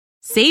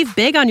Save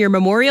big on your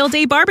Memorial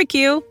Day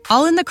barbecue,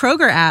 all in the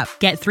Kroger app.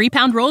 Get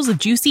 3-pound rolls of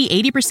juicy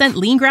 80%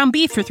 lean ground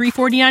beef for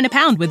 $3.49 a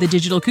pound with a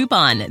digital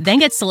coupon. Then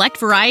get select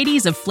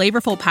varieties of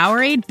flavorful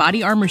Powerade,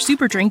 Body Armor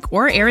Super Drink,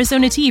 or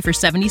Arizona tea for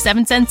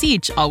 77 cents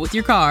each, all with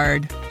your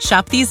card.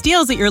 Shop these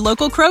deals at your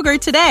local Kroger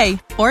today,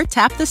 or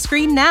tap the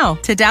screen now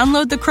to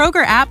download the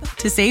Kroger app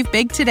to save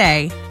big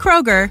today.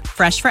 Kroger,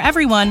 fresh for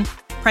everyone.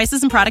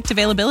 Prices and product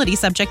availability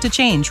subject to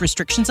change.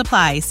 Restrictions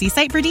apply. See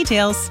site for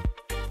details.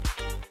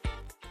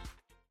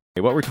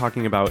 What we're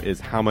talking about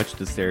is how much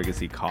does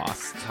surrogacy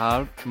cost?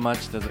 How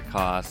much does it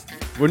cost?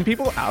 When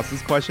people ask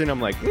this question, I'm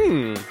like,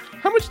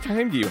 how much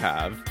time do you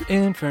have?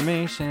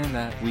 Information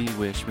that we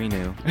wish we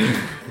knew.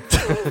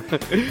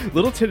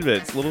 Little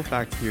tidbits, little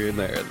facts here and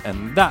there.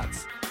 And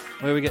that's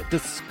where we get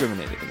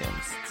discriminated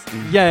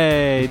against.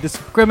 Yay,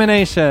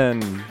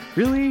 discrimination.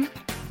 Really?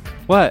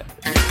 What?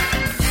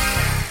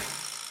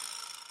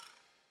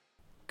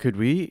 Could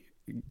we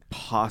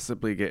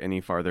possibly get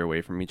any farther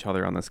away from each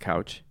other on this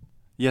couch?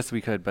 Yes,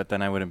 we could, but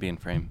then I wouldn't be in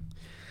frame.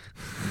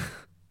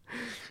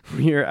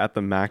 We are at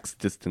the max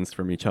distance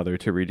from each other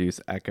to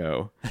reduce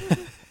echo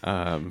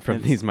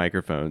from these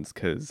microphones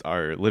because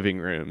our living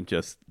room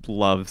just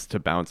loves to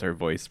bounce our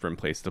voice from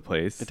place to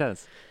place. It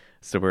does.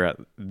 So we're at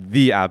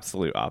the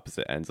absolute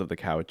opposite ends of the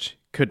couch.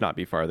 Could not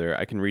be farther.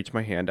 I can reach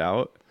my hand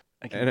out.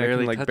 I can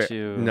barely touch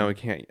you. No, I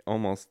can't.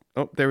 Almost.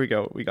 Oh, there we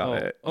go. We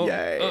got it.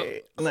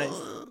 Yay.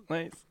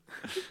 Nice.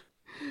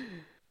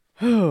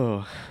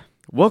 Oh.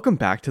 Welcome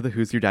back to the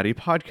Who's Your Daddy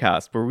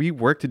podcast, where we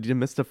work to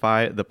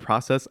demystify the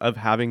process of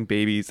having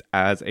babies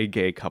as a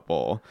gay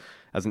couple,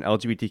 as an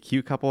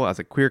LGBTQ couple, as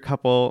a queer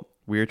couple.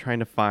 We're trying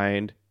to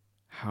find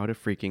how to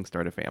freaking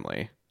start a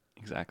family.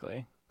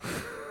 Exactly.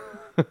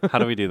 How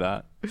do we do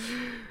that?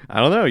 I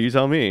don't know. You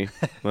tell me.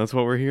 That's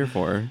what we're here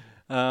for.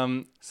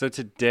 So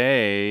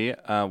today,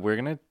 we're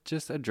going to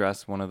just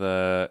address one of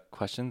the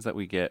questions that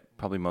we get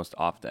probably most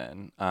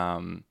often.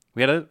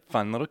 We had a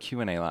fun little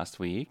Q&A last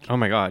week. Oh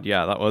my God.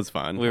 Yeah, that was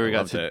fun. We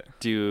got to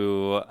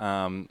do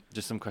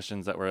just some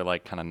questions that were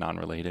like kind of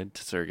non-related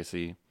to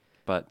surrogacy.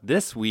 But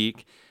this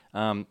week,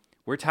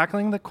 we're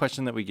tackling the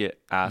question that we get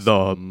asked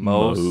the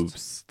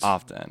most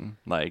often.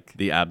 Like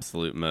the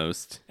absolute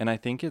most. And I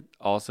think it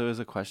also is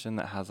a question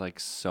that has like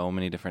so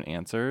many different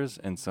answers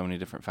and so many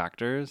different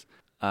factors.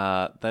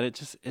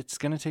 That it's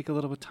going to take a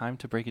little bit of time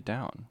to break it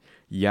down.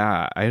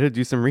 Yeah, I had to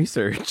do some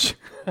research.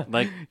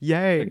 Like,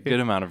 yay. A good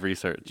amount of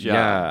research.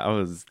 Yeah, I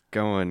was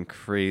going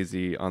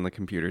crazy on the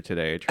computer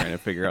today trying to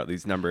figure out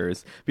these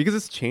numbers because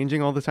it's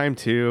changing all the time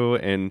too.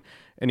 And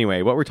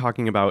anyway, what we're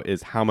talking about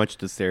is how much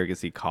does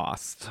surrogacy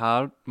cost?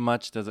 How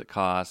much does it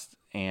cost?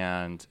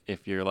 And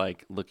if you're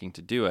like looking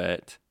to do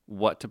it,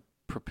 what to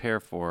prepare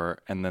for,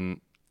 and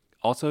then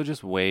also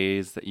just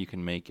ways that you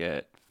can make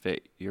it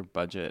fit your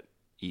budget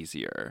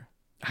easier.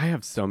 I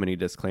have so many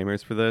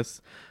disclaimers for this.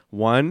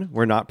 One,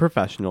 we're not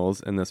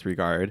professionals in this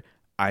regard.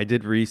 I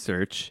did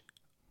research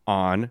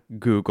on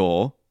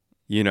Google.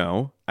 You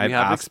know, I've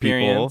asked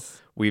people.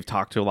 We've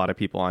talked to a lot of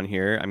people on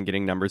here. I'm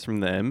getting numbers from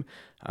them.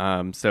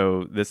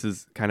 So this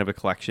is kind of a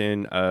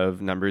collection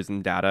of numbers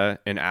and data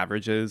and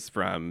averages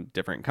from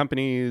different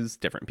companies,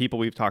 different people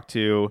we've talked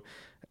to.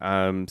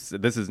 So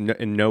this is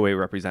in no way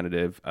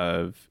representative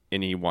of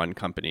any one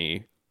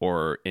company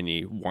or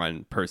any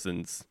one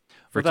person's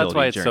fertility that's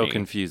why it's journey. So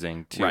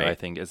confusing too. Right. I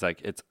think it's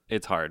like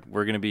it's hard.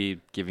 We're going to be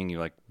giving you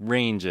like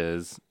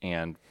ranges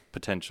and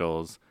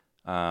potentials.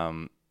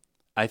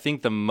 I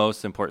think the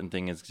most important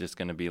thing is just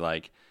going to be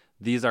like,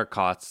 these are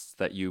costs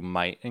that you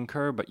might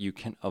incur, but you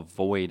can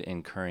avoid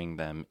incurring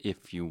them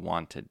if you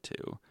wanted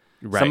to.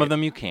 Right. Some of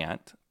them you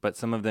can't, but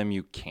some of them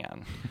you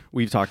can.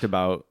 We've talked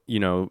about,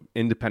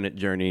 independent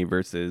journey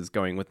versus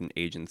going with an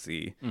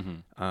agency,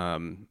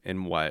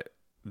 and what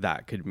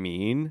that could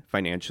mean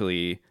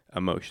financially,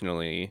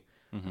 emotionally,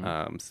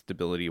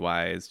 stability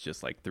wise,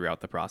 just like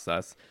throughout the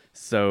process.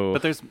 So,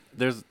 but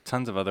there's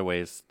tons of other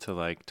ways to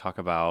like talk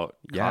about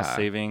cost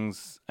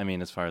savings. I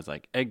mean, as far as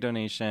like egg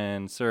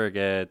donation,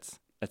 surrogates,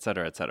 et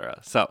cetera, et cetera.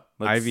 So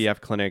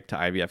IVF clinic to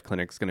IVF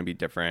clinic is going to be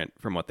different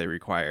from what they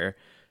require.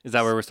 Is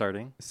that where we're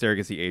starting?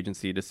 Surrogacy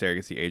agency to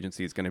surrogacy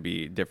agency is going to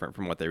be different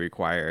from what they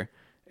require.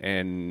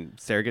 And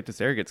surrogate to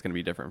surrogate is going to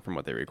be different from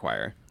what they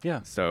require.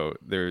 Yeah. So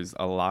there's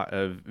a lot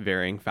of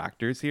varying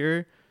factors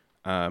here.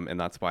 And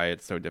that's why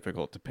it's so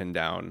difficult to pin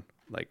down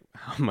like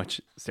how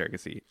much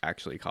surrogacy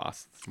actually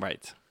costs.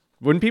 Right.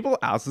 When people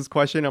ask this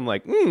question, I'm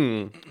like,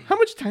 how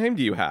much time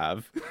do you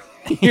have?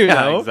 you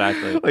know?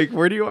 Exactly. Like,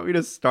 where do you want me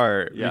to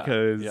start? Yeah,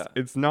 because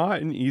it's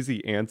not an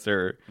easy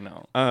answer.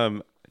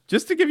 No.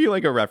 Just to give you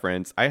like a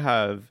reference, I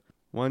have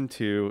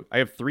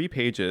 3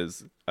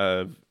 pages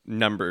of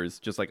numbers,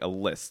 just like a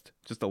list,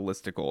 just a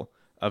listicle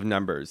of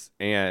numbers.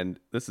 And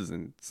this is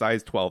in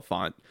size 12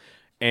 font.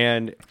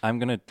 And I'm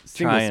going to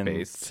try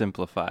and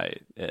simplify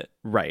it.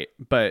 Right.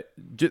 But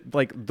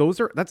like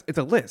it's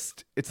a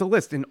list. It's a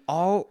list, and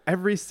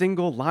every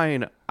single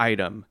line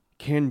item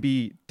can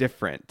be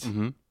different.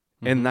 Mm-hmm.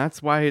 And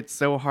that's why it's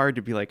so hard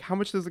to be like, how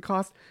much does it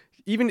cost?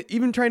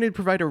 Even trying to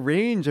provide a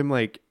range, I'm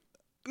like,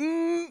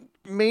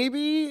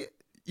 maybe,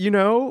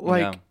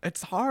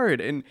 It's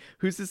hard. And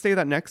who's to say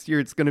that next year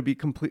it's going to be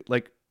complete,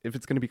 like if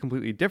it's going to be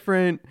completely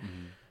different.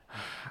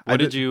 What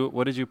did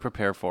you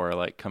prepare for,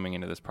 like, coming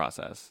into this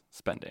process,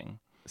 spending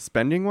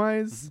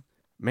wise?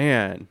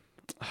 Man,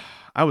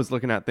 I was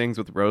looking at things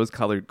with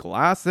rose-colored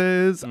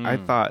glasses. I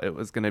thought it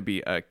was going to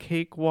be a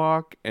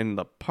cakewalk in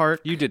the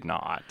park. You did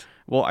not.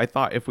 Well, I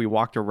thought if we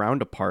walked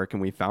around a park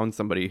and we found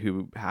somebody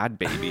who had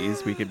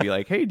babies, we could be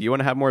like, hey, do you want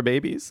to have more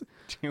babies?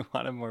 Do you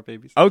want to have more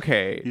babies?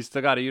 Okay. You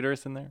still got a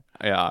uterus in there?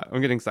 Yeah,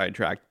 I'm getting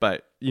sidetracked.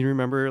 But you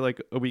remember like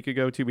a week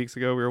ago, 2 weeks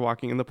ago, we were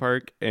walking in the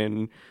park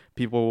and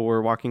people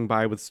were walking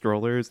by with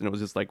strollers and it was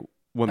just like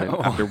woman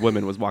after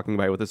woman was walking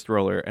by with a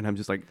stroller. And I'm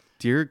just like,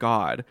 dear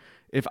God,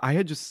 if I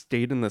had just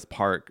stayed in this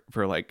park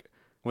for like,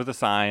 with a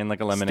sign,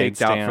 like a lemonade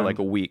stand. Staked out for like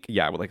a week.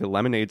 Yeah, with like a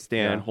lemonade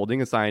stand,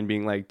 holding a sign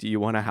being like, do you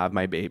want to have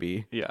my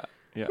baby? Yeah.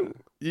 Yeah.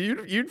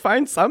 You'd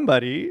find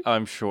somebody.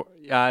 I'm sure.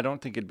 Yeah, I don't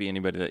think it'd be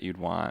anybody that you'd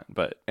want,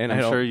 but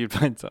I'm sure you'd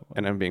find someone.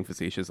 And I'm being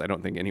facetious. I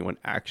don't think anyone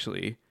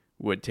actually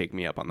would take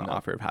me up on the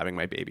offer of having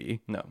my baby.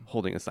 No.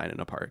 Holding a sign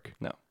in a park.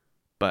 No.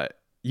 But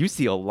you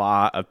see a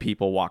lot of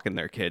people walking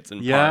their kids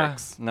in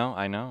parks. No,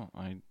 I know.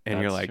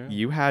 And you're like, true.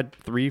 You had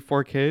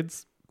 3-4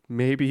 kids.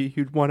 Maybe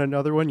you'd want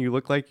another one. You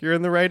look like you're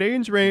in the right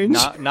age range.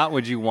 Not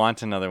would you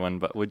want another one,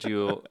 but would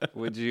you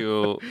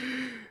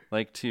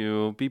like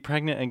to be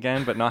pregnant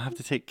again but not have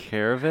to take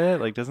care of it?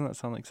 Like, doesn't that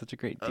sound like such a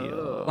great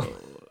deal?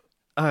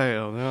 I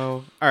don't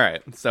know. All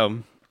right,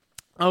 so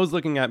I was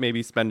looking at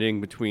maybe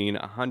spending between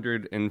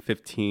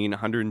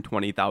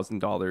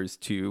 $120,000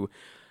 to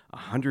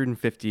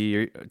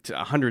 $150,000 to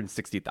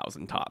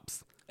 $160,000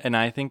 tops. And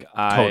I think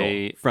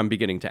total from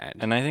beginning to end.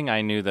 And I think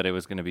I knew that it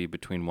was going to be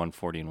between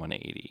 140 and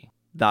 180.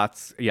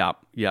 That's yep.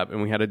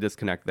 And we had a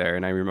disconnect there.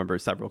 And I remember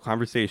several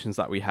conversations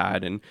that we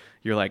had. And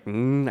you're like,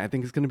 I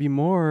think it's going to be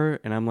more.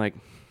 And I'm like,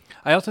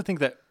 I also think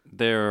that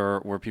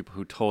there were people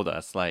who told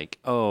us like,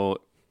 oh,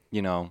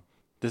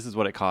 this is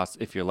what it costs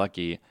if you're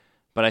lucky.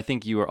 But I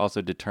think you were also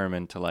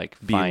determined to like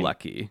find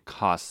lucky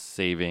cost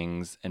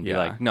savings and be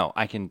like, no,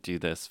 I can do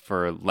this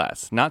for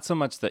less. Not so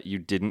much that you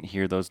didn't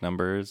hear those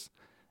numbers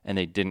and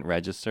they didn't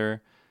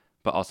register,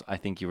 but also I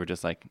think you were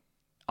just like,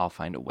 I'll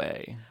find a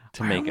way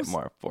to make it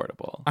more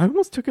affordable. I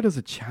almost took it as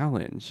a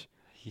challenge.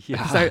 Yeah.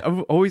 Because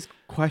I've always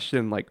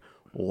questioned, like,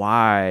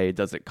 why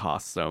does it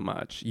cost so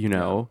much?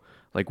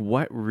 Like,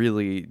 what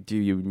really do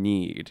you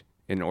need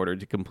in order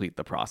to complete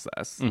the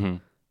process?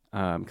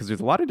 Because there's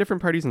a lot of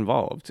different parties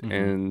involved.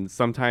 And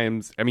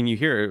sometimes, you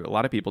hear a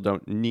lot of people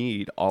don't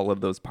need all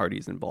of those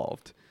parties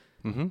involved.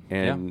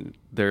 And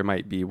there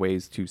might be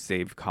ways to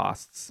save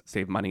costs,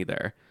 save money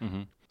there.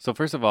 So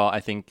first of all, I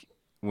think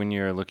when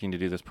you're looking to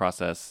do this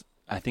process,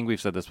 I think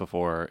we've said this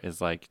before,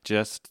 is like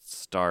just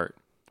start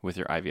with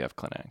your IVF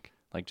clinic.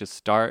 Like just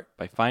start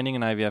by finding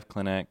an IVF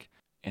clinic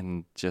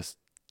and just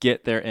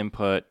get their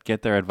input,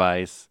 get their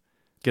advice.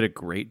 Get a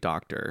great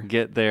doctor.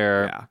 Get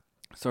their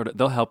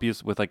they'll help you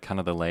with like kind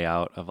of the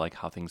layout of like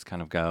how things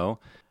kind of go.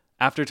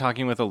 After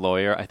talking with a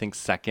lawyer, I think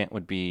second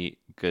would be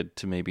good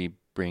to maybe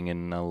bring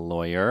in a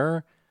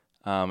lawyer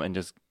and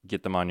just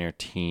get them on your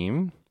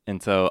team.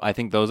 And so I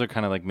think those are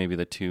kind of like maybe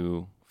the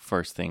two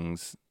first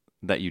things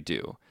that you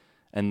do.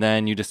 And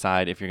then you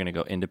decide if you're going to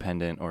go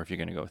independent or if you're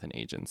going to go with an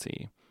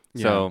agency.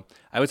 Yeah. So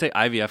I would say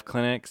IVF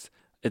clinics,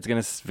 it's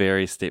going to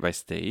vary state by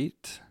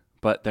state,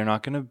 but they're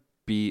not going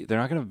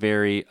to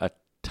vary a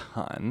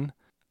ton.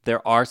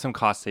 There are some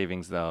cost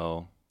savings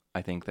though,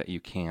 I think that you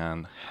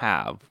can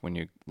have when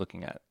you're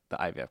looking at the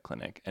IVF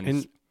clinic.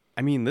 And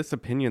this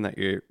opinion that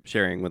you're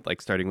sharing with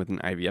like starting with an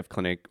IVF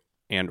clinic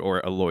and or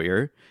a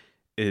lawyer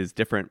is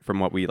different from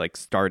what we like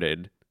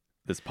started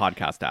this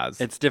podcast as.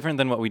 It's different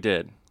than what we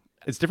did.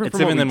 It's different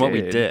than what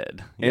we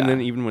did. And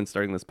then even when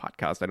starting this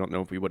podcast, I don't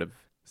know if we would have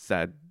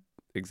said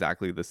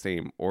exactly the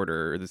same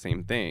order or the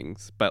same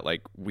things, but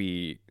like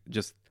we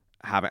just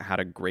haven't had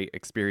a great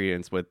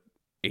experience with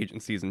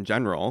agencies in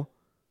general.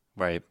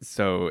 Right.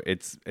 So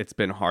it's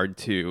been hard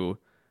to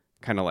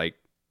kind of like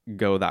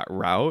go that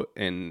route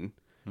and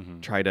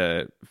try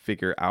to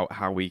figure out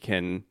how we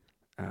can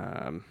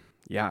navigate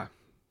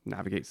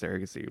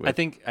surrogacy. I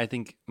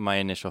think my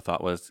initial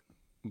thought was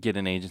get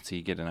an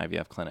agency, get an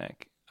IVF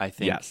clinic. I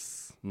think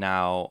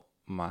now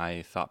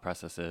my thought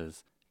process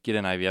is get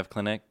an IVF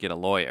clinic, get a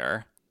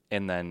lawyer,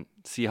 and then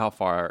see how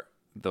far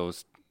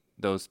those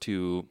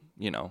two,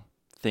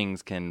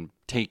 things can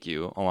take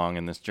you along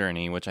in this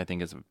journey, which I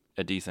think is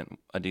a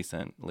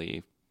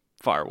decently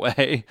far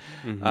way.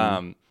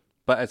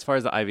 But as far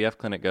as the IVF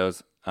clinic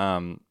goes,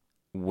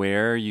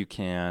 where you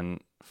can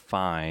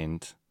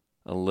find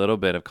a little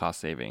bit of cost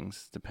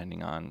savings,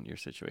 depending on your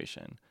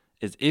situation,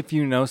 is if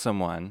you know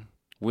someone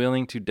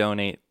willing to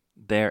donate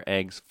their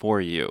eggs for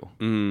you.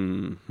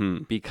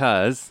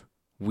 Because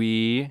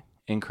we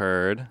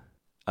incurred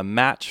a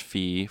match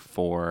fee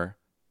for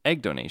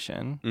egg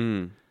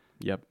donation.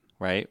 Yep.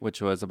 Right?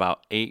 Which was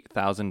about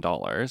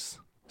 $8,000.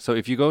 So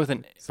if you go with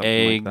an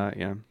egg, like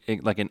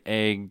that, like an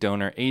egg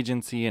donor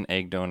agency, an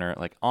egg donor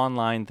like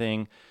online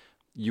thing,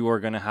 you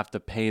are going to have to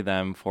pay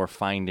them for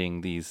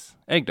finding these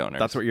egg donors.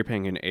 That's what you're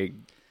paying an egg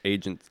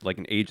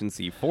an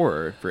agency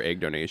for egg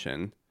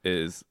donation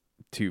is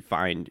to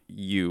find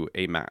you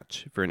a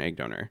match for an egg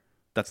donor.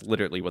 That's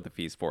literally what the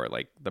fee's for,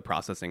 like the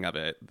processing of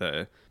it,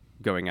 the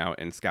going out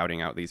and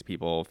scouting out these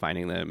people,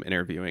 finding them,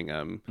 interviewing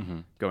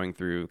them, going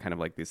through kind of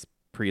like this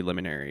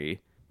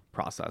preliminary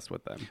process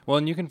with them. Well,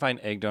 and you can find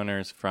egg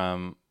donors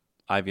from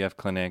IVF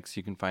clinics.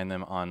 You can find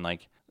them on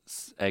like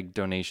egg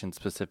donation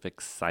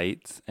specific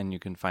sites, and you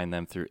can find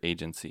them through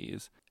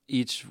agencies.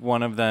 Each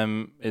one of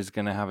them is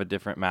going to have a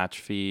different match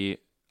fee.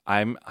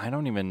 I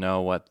don't even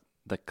know what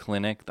the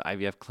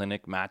IVF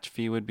clinic match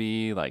fee would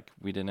be. Like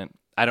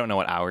I don't know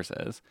what ours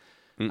is.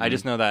 I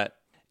just know that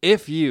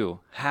if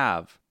you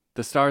have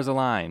the stars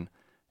align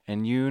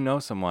and you know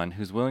someone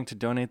who's willing to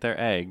donate their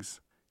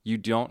eggs, you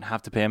don't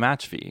have to pay a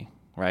match fee,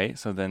 right?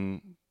 So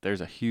then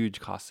there's a huge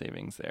cost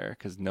savings there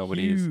because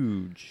nobody's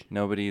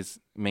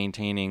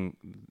maintaining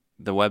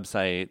the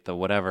website, the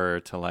whatever,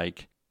 to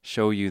like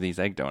show you these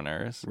egg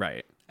donors.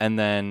 Right. And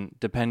then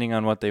depending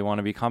on what they want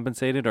to be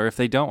compensated or if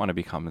they don't want to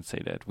be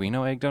compensated, we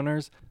know egg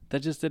donors that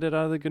just did it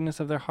out of the goodness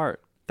of their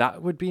heart.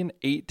 That would be an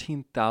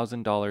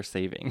 $18,000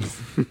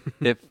 savings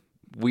if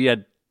we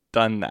had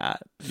done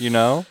that, you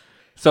know?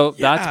 So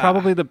that's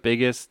probably the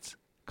biggest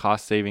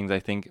cost savings, I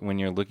think, when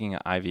you're looking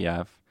at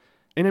IVF.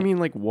 And I mean,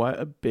 like, what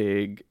a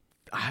big,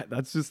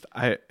 that's just,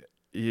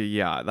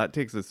 that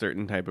takes a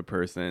certain type of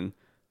person.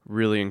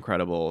 Really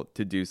incredible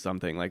to do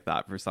something like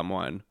that for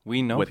someone.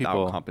 We know without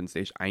people.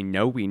 Compensation. I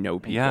know we know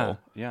people.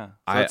 Yeah.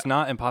 So it's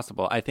not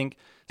impossible. I think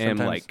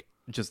sometimes...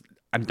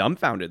 I'm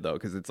dumbfounded though,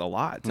 because it's a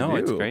lot to do.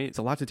 It's great. It's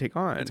a lot to take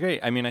on. It's great.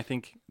 I mean, I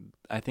think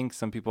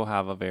some people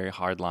have a very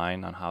hard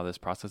line on how this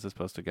process is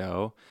supposed to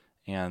go,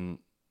 and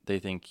they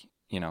think,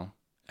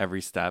 every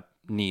step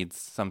needs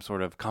some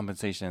sort of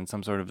compensation,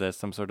 some sort of this,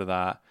 some sort of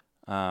that,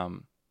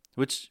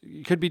 which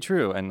could be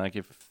true. And like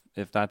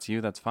if that's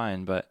you, that's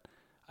fine. But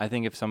I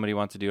think if somebody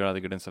wants to do it out of the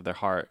goodness of their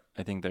heart,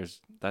 I think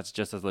that's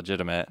just as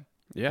legitimate.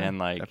 Yeah, and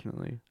like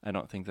definitely. I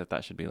don't think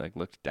that should be like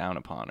looked down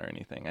upon or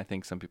anything. I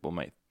think some people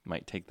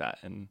might take that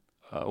in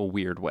a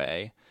weird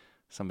way,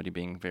 somebody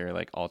being very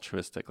like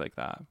altruistic like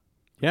that.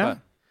 Yeah.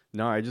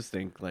 No, I just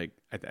think like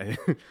I'm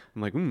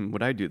like,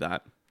 would I do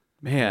that?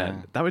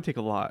 Man, that would take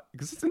a lot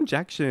because it's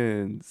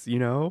injections,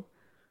 No,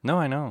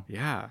 I know.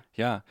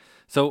 Yeah.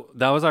 So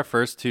that was our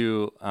first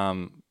two,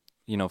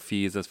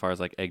 fees as far as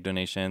like egg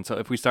donation. So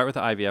if we start with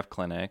the IVF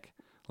clinic,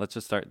 let's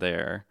just start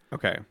there.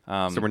 Okay.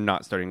 So we're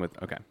not starting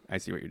with. Okay, I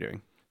see what you're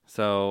doing.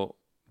 So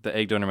the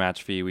egg donor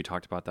match fee, we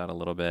talked about that a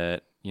little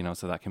bit.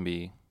 So that can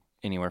be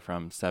anywhere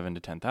from $7,000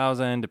 to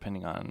 $10,000,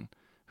 depending on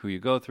who you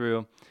go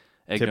through.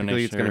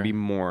 Typically, it's going to be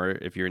more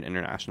if you're an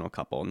international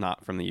couple,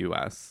 not from the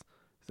U.S.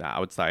 So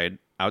outside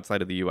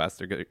of the U.S.,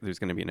 there's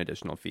going to be an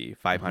additional fee: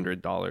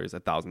 $500,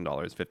 $1,000,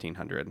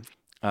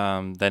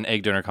 $1,500. Then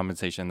egg donor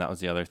compensation, that was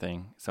the other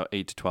thing. So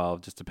 8 to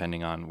 12, just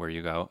depending on where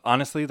you go.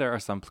 Honestly, there are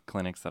some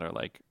clinics that are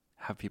like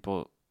have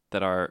people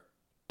that are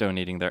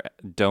donating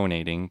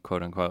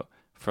quote unquote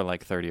for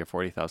like $30,000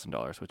 or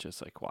 $40,000, which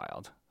is like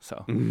wild.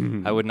 So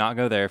I would not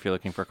go there if you're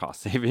looking for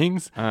cost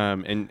savings.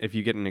 And if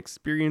you get an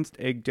experienced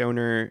egg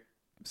donor,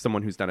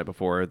 someone who's done it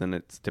before, then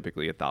it's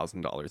typically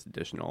 $1,000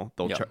 additional.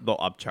 They'll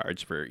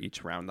upcharge for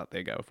each round that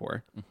they go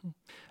for.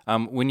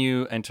 When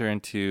you enter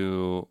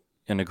into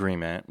an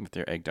agreement with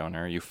your egg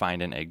donor, you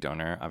find an egg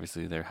donor.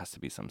 Obviously, there has to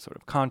be some sort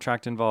of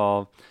contract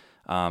involved.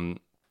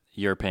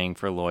 You're paying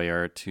for a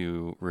lawyer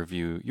to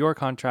review your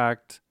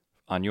contract.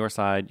 On your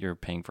side, you're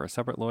paying for a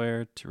separate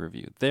lawyer to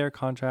review their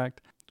contract.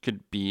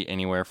 Could be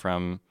anywhere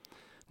from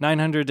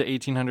 $900 to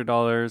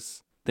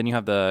 $1,800. Then you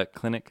have the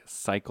clinic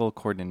cycle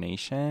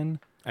coordination.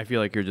 I feel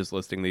like you're just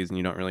listing these and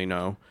you don't really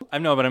know. I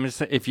know, but I'm just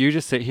saying, if you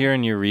just sit here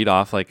and you read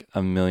off like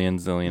a million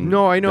zillion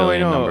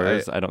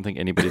numbers, I don't think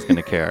anybody's going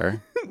to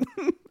care.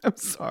 I'm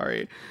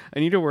sorry. I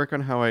need to work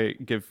on how I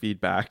give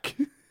feedback.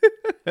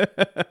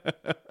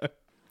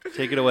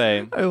 Take it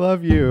away. I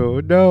love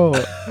you. No.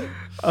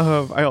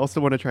 I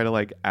also want to try to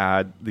like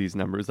add these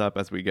numbers up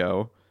as we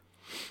go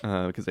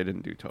because I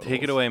didn't do totals.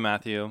 Take it away,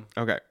 Matthew.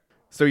 Okay.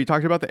 So you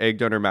talked about the egg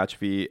donor match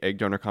fee, egg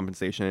donor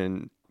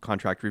compensation,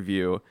 contract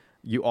review.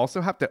 You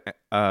also have to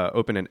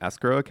open an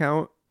escrow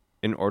account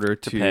in order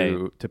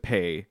to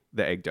pay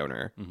the egg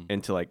donor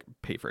and to like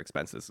pay for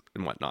expenses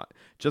and whatnot.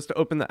 Just to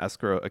open the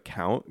escrow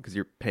account, because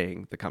you're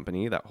paying the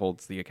company that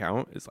holds the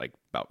account, is like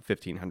about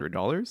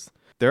 $1,500.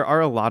 There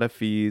are a lot of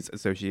fees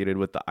associated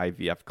with the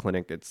IVF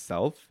clinic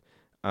itself.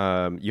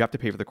 You have to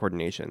pay for the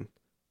coordination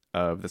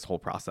of this whole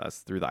process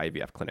through the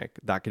IVF clinic.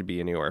 That could be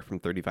anywhere from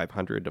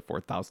 $3,500 to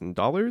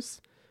 $4,000.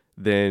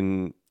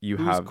 Then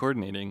Who's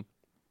coordinating?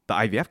 The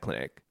IVF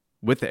clinic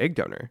with the egg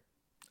donor.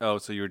 Oh,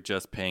 so you're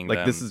just paying like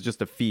them. This is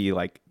just a fee.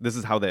 Like this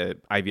is how the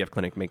IVF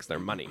clinic makes their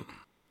money.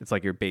 It's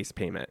like your base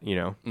payment,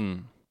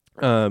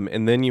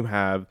 And then you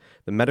have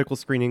the medical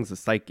screenings, the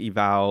psych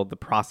eval, the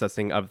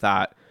processing of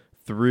that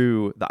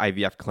through the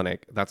IVF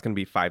clinic. That's going to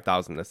be $5,000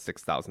 to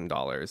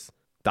 $6,000.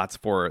 That's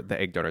for the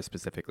egg donor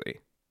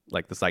specifically,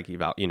 like the psych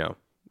eval,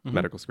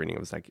 Medical screening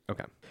of a psych.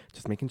 Okay.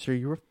 Just making sure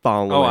you were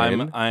following.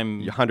 Oh,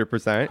 I'm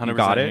 100%. 100% You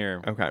got it?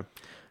 here. Okay.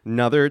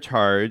 Another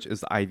charge is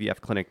the IVF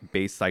clinic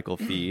base cycle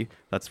fee.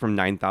 That's from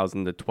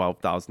 $9,000 to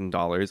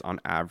 $12,000 on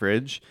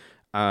average.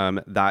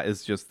 That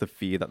is just the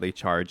fee that they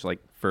charge like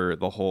for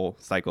the whole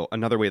cycle.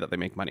 Another way that they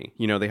make money.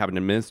 You know, they have an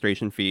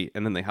administration fee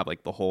and then they have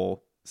like the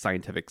whole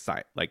scientific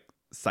side, like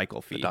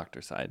cycle fee. The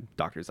doctor side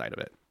of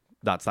it.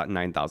 That's that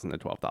 $9,000 to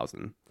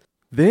 $12,000.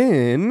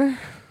 Then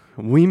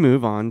we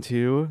move on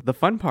to the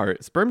fun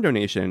part: sperm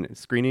donation,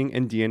 screening,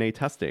 and DNA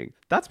testing.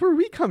 That's where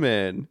we come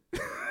in.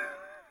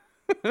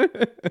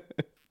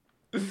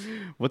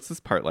 What's this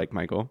part like,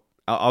 Michael?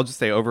 I'll just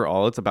say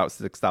overall, it's about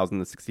 $6,000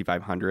 to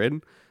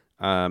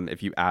 $6,500.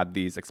 If you add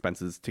these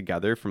expenses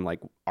together from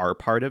like our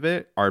part of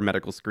it, our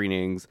medical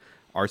screenings,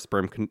 our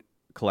sperm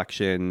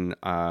collection,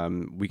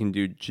 we can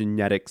do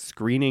genetic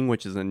screening,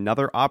 which is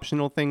another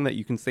optional thing that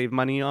you can save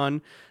money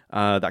on.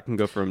 That can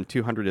go from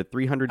 $200 to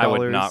 $300. I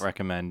would not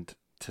recommend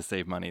to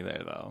save money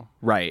there though.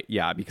 Right,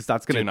 yeah, because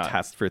that's going to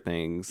test for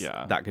things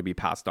that could be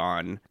passed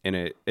on,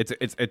 and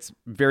it's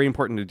very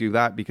important to do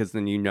that, because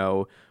then you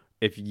know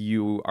if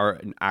you are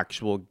an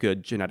actual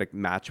good genetic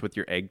match with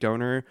your egg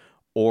donor,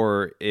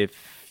 or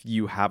if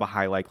you have a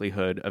high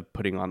likelihood of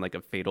putting on like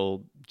a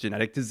fatal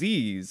genetic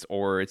disease,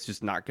 or it's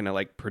just not going to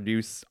like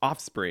produce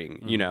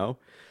offspring. You know,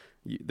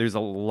 there's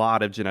a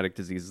lot of genetic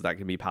diseases that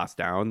can be passed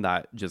down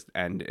that just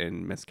end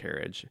in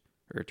miscarriage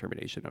or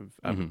termination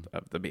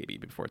of the baby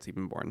before it's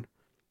even born.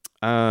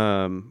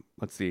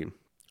 Let's see.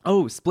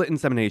 Oh, split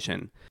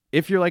insemination.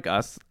 If you're like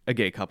us, a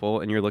gay couple,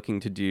 and you're looking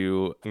to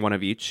do one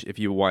of each, if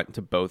you want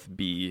to both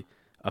be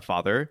a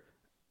father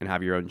and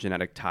have your own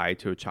genetic tie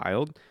to a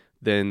child,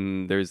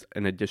 then there's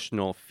an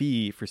additional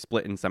fee for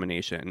split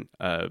insemination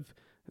of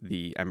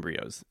the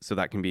embryos. So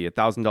that can be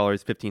 $1,000,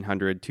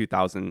 $1,500,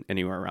 $2,000,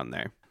 anywhere around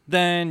there.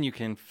 Then you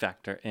can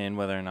factor in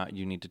whether or not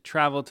you need to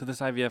travel to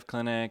this IVF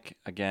clinic.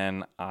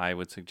 Again, I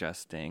would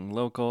suggest staying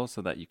local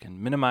so that you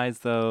can minimize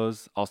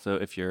those. Also,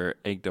 if your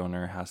egg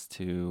donor has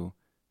to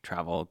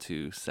travel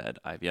to said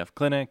IVF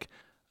clinic,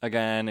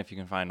 again, if you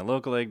can find a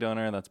local egg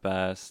donor, that's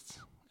best.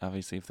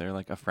 Obviously, if they're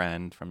like a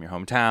friend from your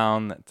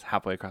hometown that's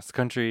halfway across the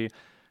country, you're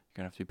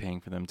going to have to be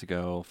paying for them to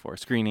go for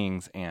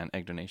screenings and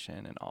egg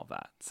donation and all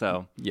that.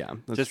 So yeah,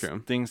 that's just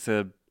true. Things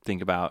to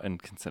think about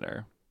and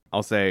consider.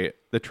 I'll say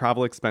the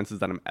travel expenses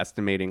that I'm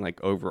estimating like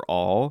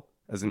overall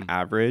as an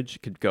average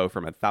could go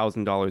from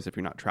 $1,000 if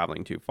you're not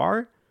traveling too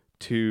far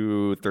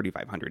to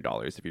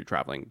 $3,500 if you're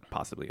traveling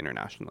possibly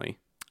internationally.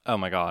 Oh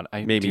my God.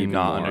 I Maybe do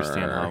not more.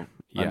 understand how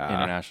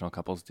international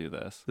couples do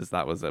this.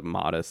 That was a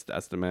modest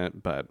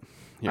estimate, but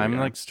I'm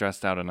like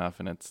stressed out enough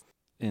and it's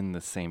in the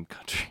same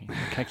country.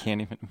 Like, I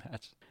can't even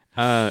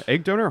imagine.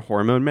 Egg donor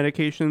hormone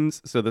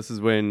medications. So this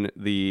is when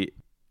the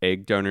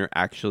egg donor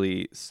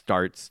actually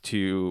starts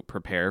to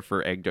prepare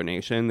for egg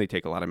donation. They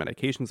take a lot of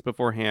medications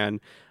beforehand,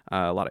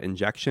 a lot of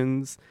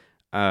injections.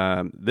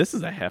 This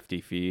is a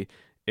hefty fee.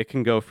 It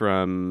can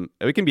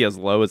be as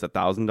low as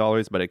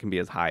 $1,000, but it can be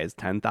as high as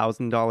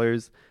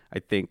 $10,000. I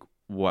think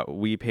what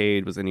we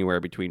paid was anywhere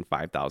between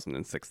 $5,000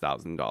 and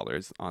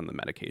 $6,000 on the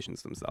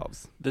medications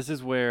themselves. This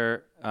is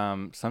where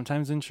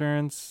sometimes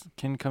insurance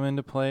can come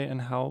into play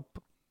and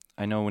help.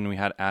 I know when we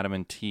had Adam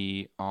and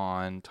T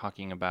on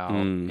talking about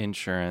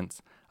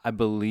insurance, I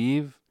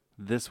believe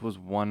this was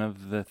one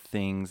of the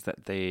things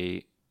that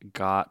they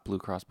got Blue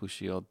Cross Blue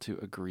Shield to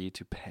agree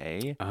to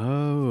pay.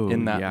 Oh,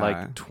 in that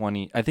like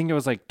 20, I think it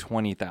was like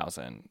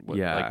 20,000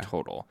 like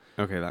total.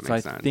 Okay, that makes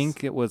sense. So I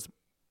think it was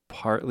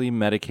partly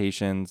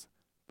medications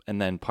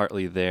and then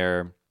partly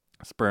their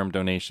sperm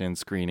donation,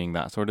 screening,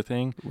 that sort of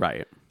thing.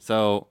 Right.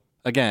 So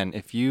again,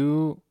 if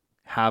you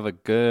have a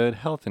good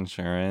health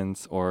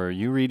insurance, or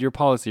you read your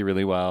policy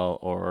really well,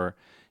 or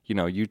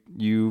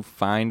you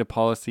find a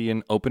policy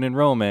in open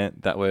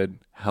enrollment that would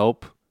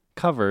help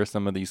cover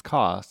some of these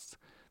costs,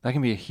 that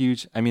can be a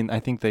huge, I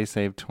think they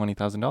saved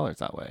 $20,000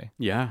 that way.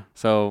 Yeah.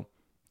 So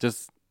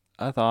just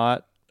a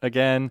thought,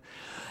 again,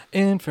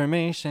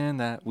 information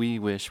that we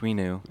wish we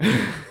knew.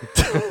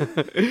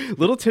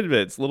 Little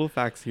tidbits, little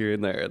facts here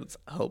and there. That's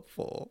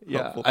helpful.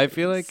 Yeah. I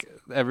feel like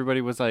everybody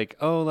was like,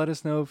 oh, let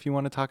us know if you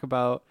want to talk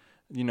about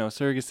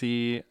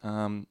surrogacy,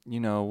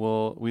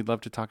 we'd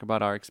love to talk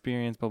about our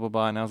experience, blah, blah,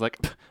 blah. And I was like,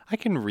 I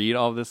can read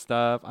all this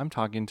stuff. I'm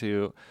talking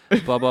to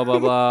blah, blah, blah,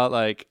 blah.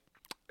 Like,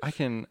 I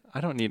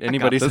don't need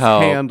anybody's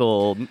help.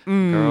 Handled.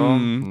 Girl,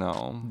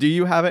 no. Do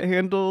you have it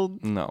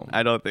handled? No.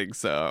 I don't think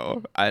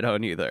so. I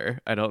don't either.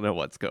 I don't know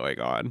what's going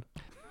on.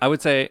 I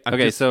would say,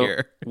 so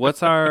here.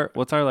 what's our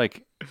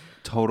like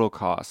total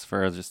cost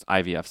for just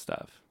IVF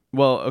stuff?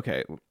 Well,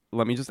 okay.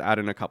 Let me just add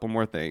in a couple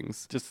more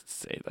things. Just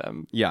say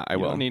them. Yeah, I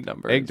will. Don't need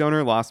numbers. Egg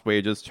donor, lost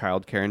wages,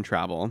 childcare, and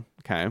travel.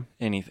 Okay.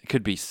 Anything.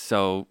 Could be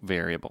so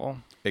variable.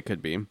 It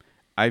could be.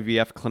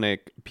 IVF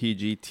clinic,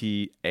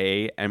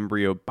 PGTA,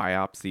 embryo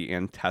biopsy,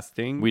 and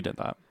testing. We did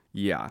that.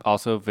 Yeah.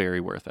 Also very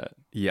worth it.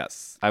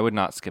 Yes. I would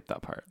not skip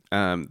that part.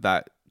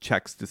 That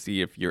checks to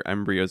see if your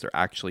embryos are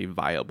actually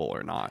viable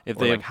or not. If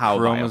they are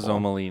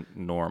chromosomally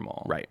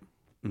normal. Right.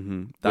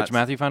 Mm-hmm. Which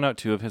Matthew found out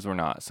 2 of his were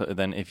not. So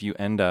then if you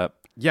end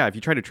up Yeah, if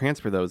you try to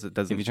transfer those, it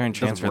doesn't. If you try and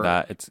transfer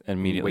that, it's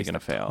immediately going to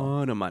fail. A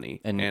ton of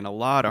money and a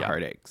lot of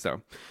heartache.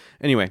 So,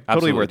 anyway,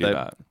 Absolutely totally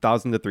worth it. that.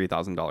 $1,000 to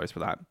 $3,000 for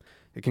that.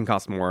 It can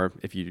cost more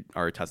if you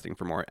are testing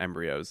for more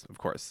embryos. Of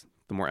course,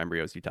 the more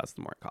embryos you test,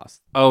 the more it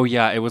costs. Oh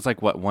yeah, it was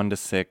like what 1 to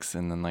 6,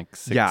 and then like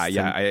 6.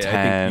 Yeah. I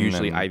think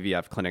usually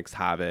IVF clinics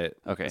have it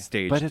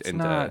staged, but it's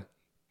into. Not.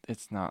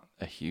 It's not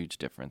a huge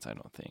difference, I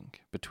don't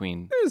think,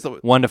 between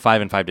 1 to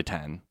 5 and 5 to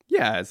 10.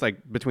 Yeah, it's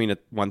like between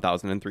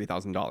 $1,000 and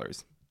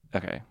 $3,000.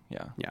 Okay,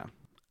 yeah. Yeah.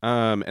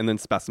 And then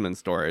specimen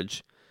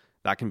storage.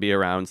 That can be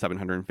around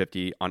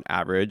 $750 on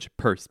average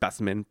per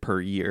specimen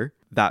per year.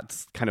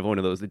 That's kind of one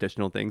of those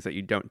additional things that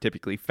you don't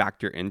typically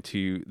factor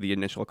into the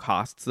initial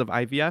costs of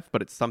IVF,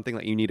 but it's something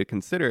that you need to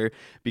consider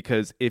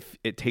because if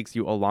it takes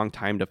you a long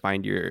time to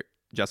find your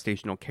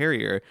gestational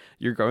carrier,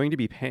 you're going to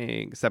be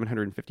paying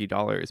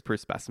 $750 per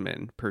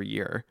specimen per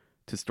year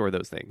to store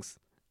those things.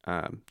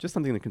 Just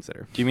something to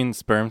consider. Do you mean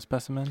sperm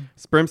specimen?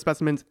 Sperm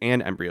specimens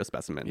and embryo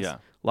specimens. Yeah.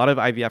 A lot of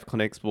IVF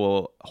clinics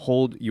will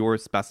hold your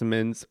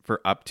specimens for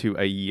up to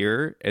a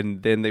year,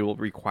 and then they will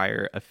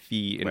require a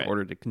fee in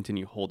order to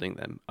continue holding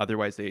them.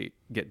 Otherwise, they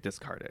get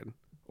discarded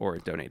or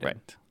donated.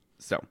 Right.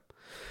 So,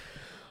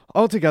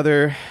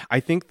 altogether, I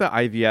think the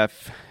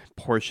IVF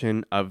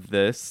portion of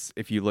this,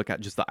 if you look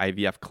at just the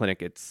IVF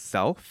clinic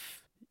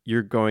itself,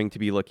 you're going to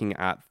be looking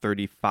at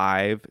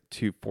 $35,000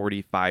 to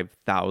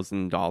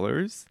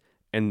 $45,000.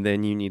 And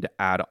then you need to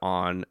add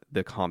on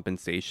the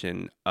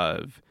compensation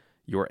of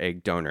your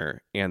egg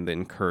donor and the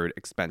incurred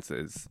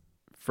expenses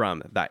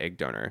from that egg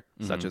donor,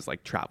 such as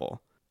like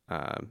travel,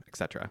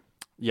 etc.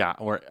 Yeah,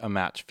 or a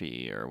match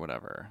fee or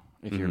whatever.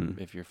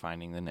 If you're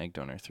finding an egg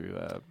donor through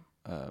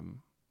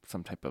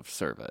some type of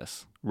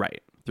service,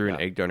 right? Through an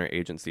egg donor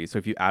agency. So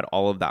if you add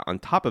all of that on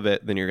top of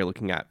it, then you're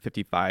looking at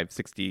 $55,000,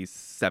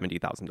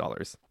 $60,000,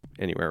 $70,000,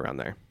 anywhere around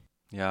there.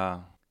 Yeah.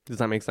 Does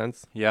that make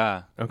sense?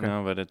 Yeah. Okay.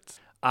 No, but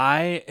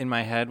I in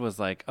my head was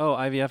like, oh,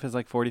 IVF is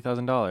like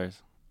 $40,000,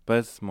 but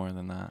it's more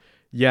than that.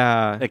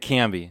 Yeah, it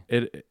can be.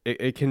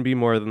 It can be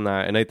more than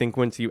that, and I think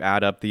once you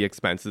add up the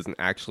expenses and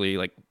actually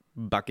like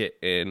bucket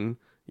in,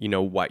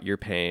 what you're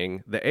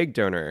paying the egg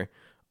donor,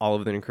 all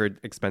of the incurred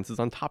expenses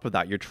on top of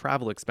that, your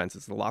travel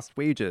expenses, the lost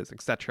wages,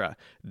 etc.,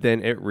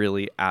 then it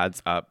really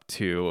adds up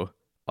to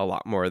a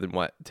lot more than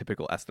what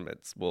typical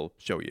estimates will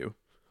show you.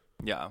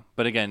 Yeah,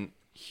 but again,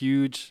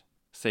 huge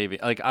saving.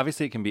 Like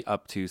obviously, it can be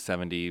up to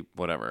 70,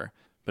 whatever.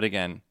 But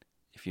again,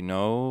 if you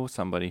know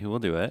somebody who will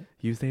do it,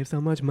 you save so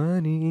much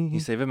money.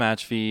 You save a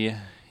match fee.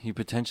 You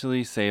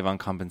potentially save on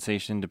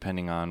compensation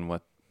depending on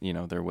what,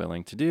 they're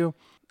willing to do.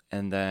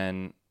 And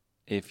then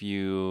if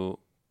you,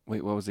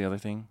 what was the other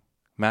thing?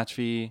 Match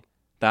fee,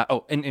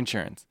 and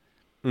insurance.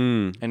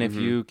 And if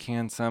you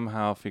can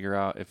somehow figure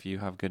out if you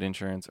have good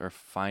insurance or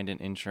find an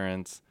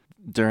insurance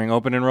during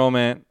open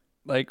enrollment,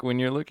 like when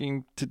you're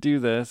looking to do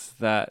this,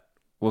 that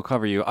will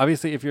cover you.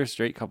 Obviously, if you're a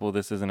straight couple,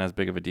 this isn't as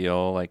big of a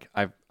deal. Like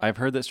I've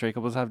heard that straight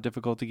couples have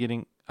difficulty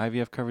getting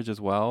IVF coverage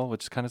as well,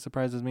 which kind of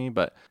surprises me.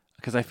 But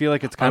because I feel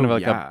like it's kind of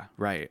like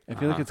right. I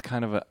feel like it's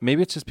kind of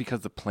maybe it's just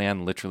because the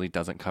plan literally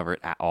doesn't cover it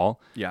at all.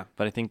 Yeah.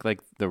 But I think like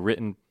the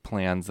written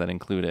plans that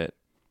include it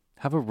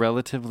have a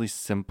relatively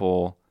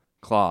simple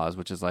clause,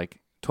 which is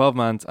like 12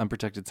 months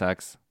unprotected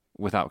sex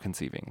without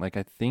conceiving. Like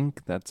I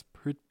think that's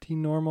pretty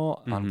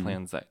normal on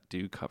plans that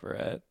do cover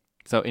it.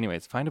 So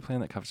anyways, find a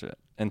plan that covers it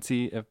and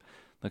see if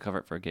they'll cover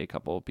it for a gay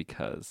couple,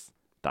 because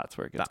that's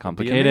where it gets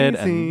complicated,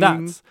 and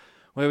that's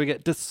where we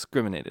get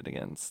discriminated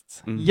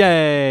against.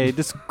 Yay,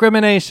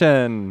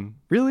 discrimination.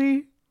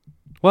 Really?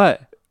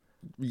 What?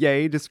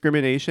 Yay,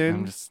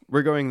 discrimination.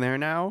 We're going there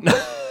now.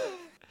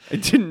 I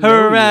didn't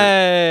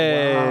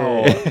Hooray!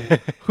 Wow.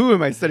 Who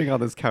am I sitting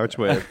on this couch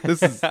with?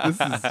 This is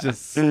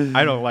just,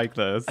 I don't like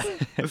this.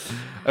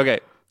 Okay,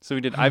 so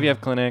we did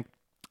IVF clinic.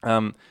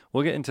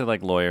 We'll get into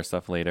like lawyer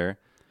stuff later.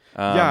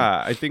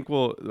 Yeah, I think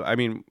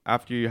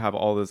after you have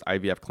all this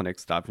IVF clinic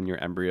stuff and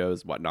your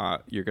embryos,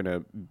 whatnot, you're going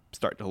to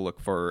start to look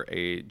for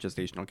a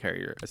gestational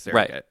carrier, a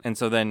surrogate. Right. And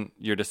so then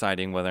you're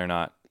deciding whether or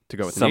not to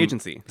go with an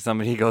agency.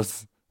 Somebody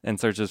goes and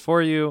searches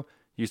for you,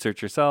 you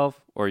search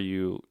yourself, or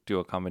you do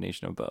a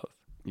combination of both.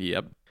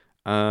 Yep.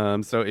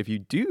 So if you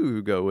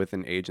do go with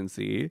an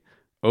agency,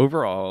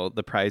 overall,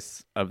 the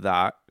price of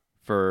that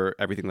for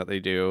everything that they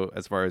do,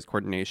 as far as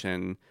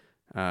coordination,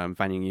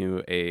 finding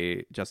you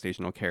a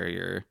gestational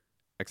carrier,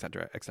 et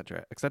cetera,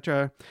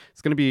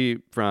 it's going to be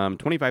from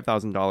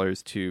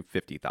 $25,000 to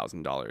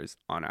 $50,000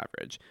 on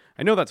average.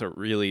 I know that's a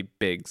really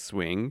big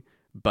swing,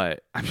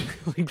 but I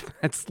feel like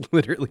that's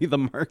literally the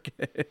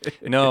market.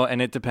 No,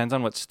 and it depends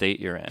on what state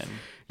you're in,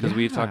 because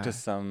we've talked to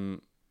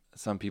some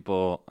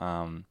people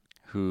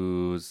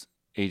whose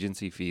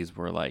agency fees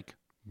were like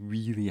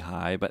really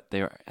high, but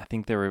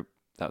that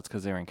was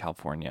because they were in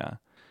California.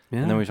 Yeah,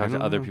 and then we talked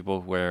to other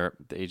people where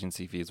the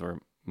agency fees were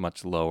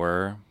much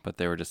lower, but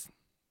they were just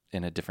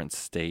in a different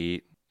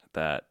state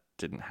that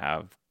didn't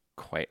have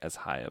quite as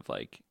high of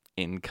like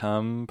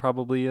income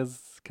probably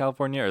as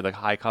California, or the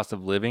high cost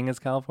of living as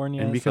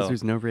California. And because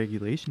there's no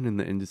regulation in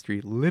the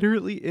industry,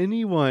 literally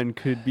anyone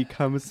could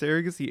become a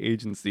surrogacy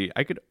agency.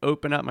 I could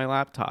open up my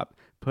laptop,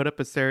 put up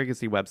a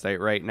surrogacy website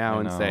right now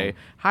and say,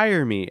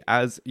 hire me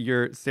as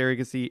your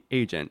surrogacy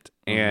agent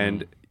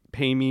and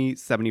pay me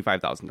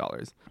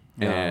 $75,000.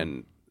 Yeah.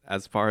 And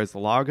as far as the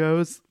law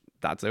goes,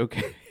 that's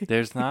okay.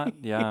 There's not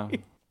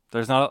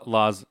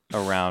laws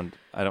around,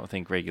 I don't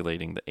think,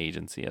 regulating the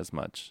agency as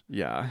much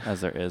as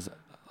there is.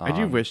 I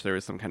do wish there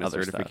was some kind of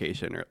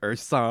certification or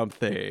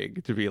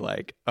something to be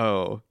like,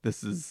 oh,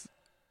 this is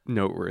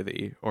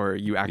noteworthy, or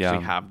you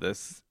actually have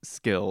this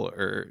skill,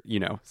 or, you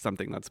know,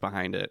 something that's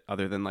behind it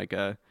other than like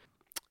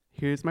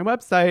here's my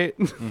website.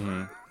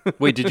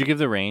 Wait, did you give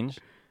the range?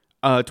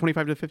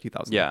 25 to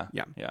 50,000. Yeah.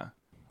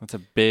 That's a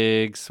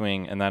big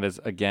swing. And that is,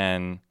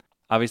 again,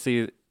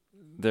 obviously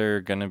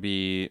they're going to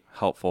be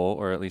helpful,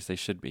 or at least they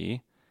should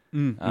be.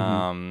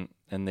 And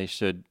they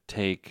should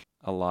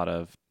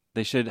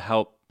they should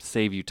help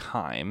save you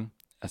time.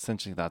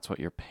 Essentially, that's what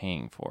you're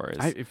paying for.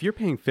 If you're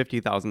paying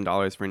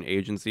 $50,000 for an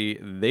agency,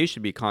 they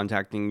should be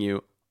contacting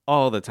you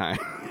all the time.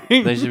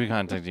 They should be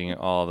contacting you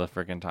all the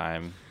freaking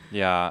time.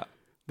 Yeah.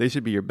 They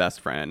should be your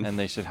best friend. And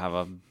they should have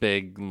a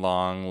big,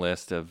 long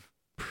list of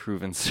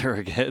proven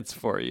surrogates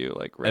for you,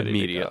 like ready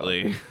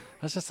immediately. To go.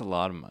 That's just a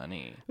lot of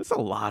money. That's a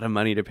lot of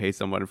money to pay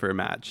someone for a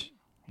match.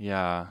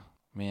 Yeah,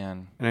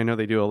 man. And I know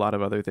they do a lot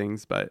of other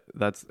things, but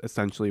that's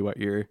essentially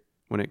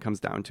when it comes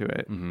down to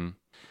it.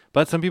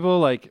 But some people,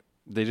 like,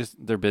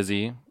 they're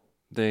busy.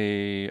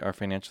 They are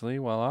financially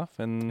well off,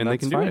 and that's they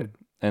can fine. do it.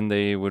 And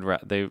they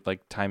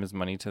like, time is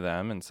money to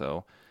them, and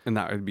so. And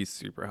that would be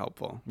super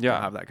helpful. Yeah.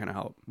 To have that kind of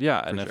help.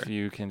 Yeah, and if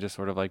you can just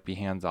sort of like be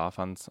hands off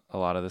on a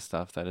lot of this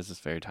stuff that is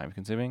just very time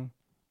consuming,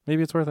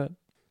 maybe it's worth it.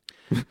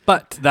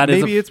 But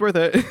maybe it's worth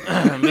it.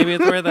 Maybe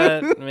it's worth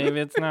it. Maybe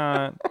it's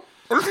not.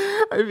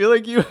 I feel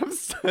like you have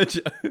such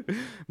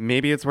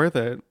maybe it's worth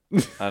it.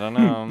 I don't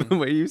know. The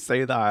way you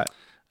say that.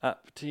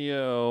 Up to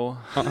you.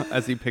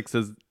 As he picks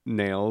his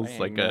nails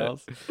like a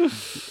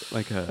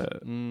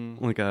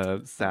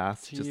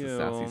sass, just a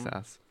sassy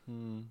sass.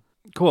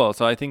 Cool.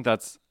 So I think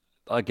that's,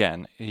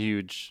 again, a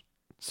huge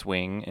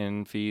swing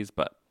in fees,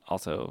 but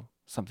also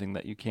something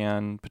that you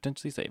can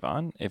potentially save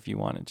on if you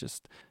want to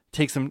just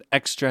take some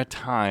extra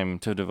time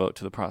to devote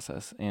to the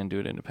process and do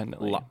it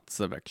independently. Lots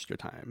of extra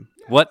time.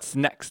 What's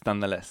next on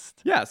the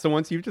list? Yeah, so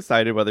once you've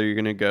decided whether you're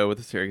going to go with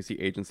a surrogacy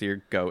agency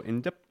or go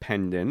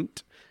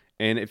independent,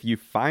 and if you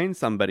find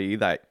somebody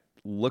that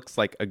looks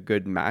like a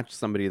good match,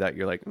 somebody that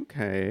you're like,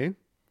 okay,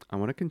 I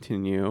want to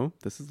continue,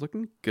 this is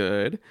looking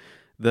good,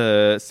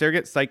 the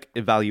surrogate psych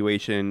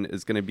evaluation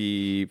is going to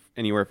be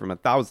anywhere from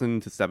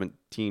 $1,000 to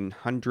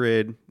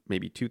 $1,700,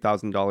 maybe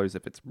 $2,000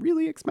 if it's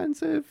really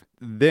expensive.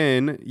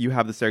 Then you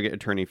have the surrogate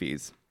attorney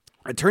fees.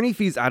 Attorney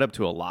fees add up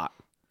to a lot.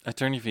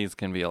 Attorney fees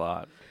can be a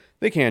lot.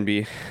 They can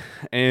be.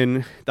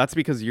 And that's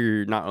because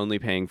you're not only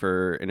paying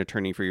for an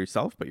attorney for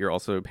yourself, but you're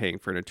also paying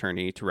for an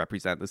attorney to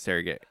represent the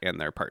surrogate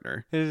and their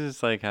partner. It's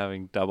just like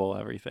having double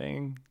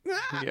everything.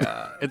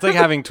 Yeah. It's like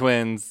having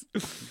twins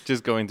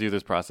just going through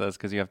this process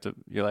because you're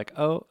like,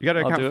 oh, you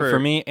gotta I'll do it for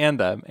me and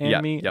them and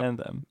me and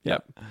them.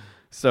 Yep.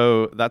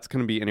 So that's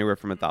going to be anywhere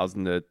from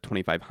 $1,000 to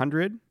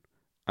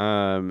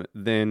 $2,500.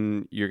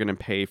 Then you're going to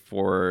pay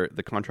for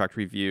the contract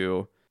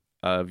review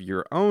of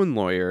your own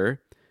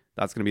lawyer.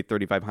 That's going to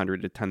be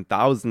 $3,500 to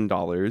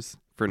 $10,000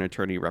 for an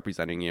attorney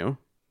representing you.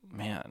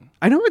 Man,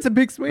 I know it's a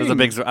big swing. That's a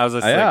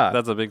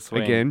big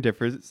swing. Again,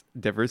 differs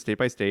state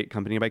by state,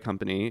 company by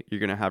company. You're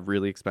going to have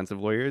really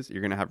expensive lawyers.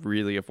 You're going to have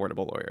really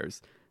affordable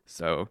lawyers.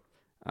 So,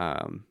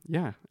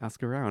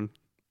 ask around.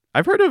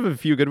 I've heard of a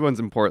few good ones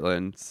in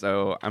Portland.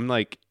 So I'm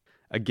like,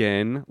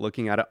 again,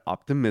 looking at it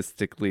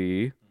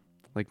optimistically,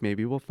 like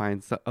maybe we'll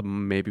find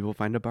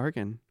a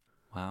bargain.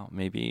 Wow,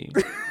 maybe.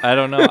 I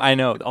don't know. I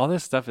know all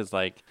this stuff is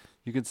like,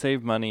 you could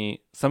save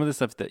money. Some of the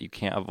stuff that you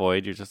can't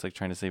avoid, you're just like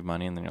trying to save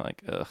money, and then you're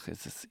like, ugh,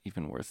 is this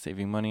even worth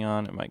saving money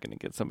on? Am I going to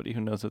get somebody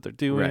who knows what they're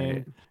doing?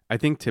 Right. I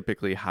think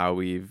typically how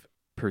we've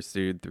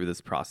pursued through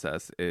this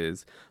process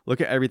is look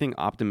at everything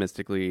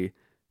optimistically,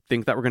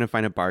 think that we're going to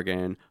find a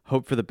bargain,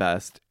 hope for the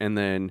best, and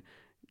then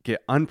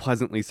get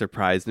unpleasantly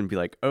surprised and be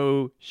like,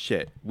 oh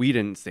shit, we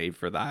didn't save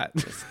for that.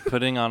 Just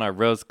putting on our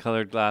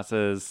rose-colored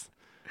glasses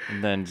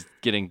and then just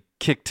getting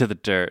kicked to the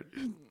dirt.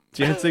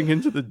 Dancing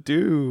into the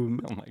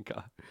doom. Oh my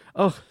God.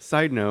 Oh,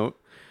 side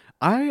note,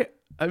 I've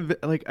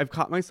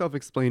caught myself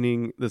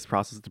explaining this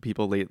process to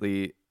people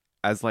lately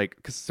as like,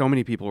 because so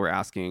many people were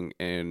asking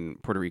in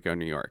Puerto Rico,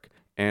 New York,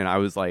 and I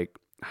was like,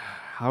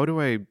 how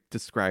do I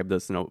describe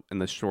this in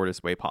the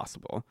shortest way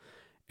possible?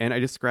 And I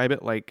describe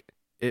it like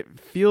it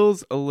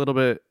feels a little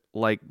bit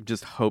like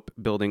just hope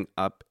building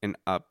up and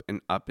up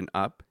and up and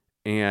up,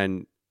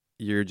 and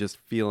you're just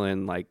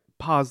feeling like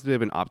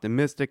positive and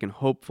optimistic and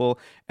hopeful,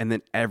 and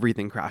then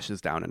everything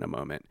crashes down in a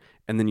moment,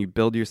 and then you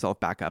build yourself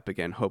back up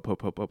again, hope,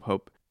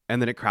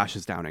 and then it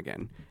crashes down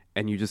again,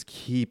 and you just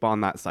keep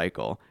on that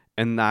cycle.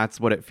 And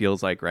that's what it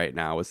feels like right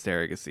now with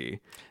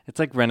surrogacy. It's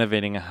like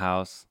renovating a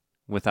house.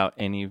 without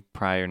any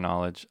prior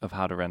knowledge of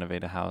how to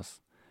renovate a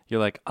house. You're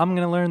like, I'm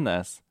going to learn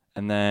this.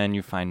 And then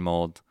you find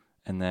mold.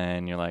 And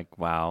then you're like,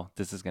 wow,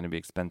 this is going to be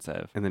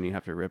expensive. And then you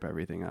have to rip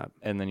everything up.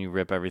 And then you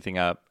rip everything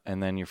up.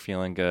 And then you're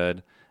feeling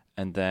good.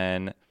 And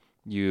then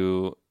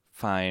you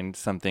find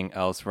something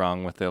else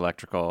wrong with the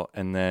electrical.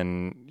 And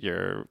then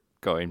you're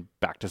going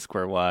back to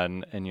square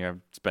one. And you're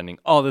spending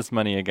all this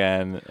money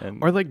again.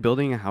 Or like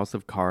building a house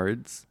of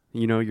cards.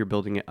 You know, you're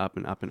building it up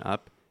and up and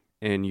up.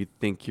 And you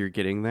think you're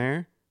getting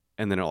there.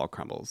 And then it all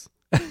crumbles.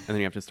 And then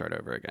you have to start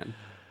over again.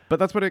 But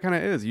that's what it kind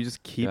of is. You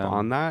just keep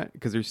on that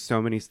because there's so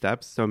many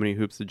steps, so many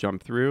hoops to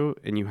jump through,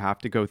 and you have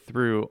to go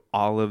through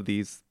all of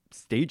these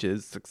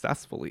stages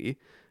successfully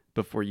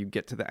before you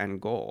get to the end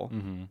goal.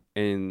 Mm-hmm.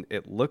 And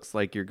it looks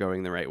like you're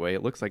going the right way.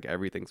 It looks like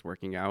everything's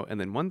working out. And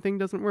then one thing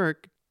doesn't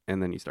work,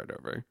 and then you start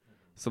over.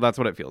 So that's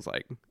what it feels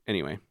like.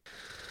 Anyway.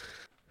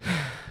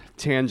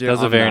 Tangent. That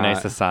was a very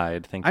nice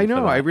aside. Thank you. I know.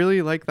 For that. I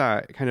really like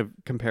that kind of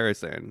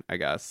comparison, I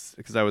guess,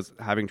 because I was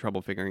having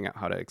trouble figuring out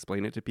how to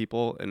explain it to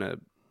people in a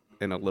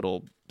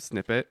little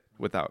snippet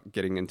without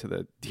getting into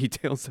the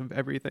details of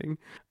everything.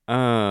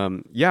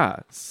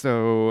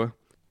 So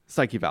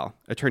psych eval,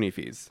 attorney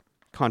fees,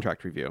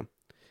 contract review,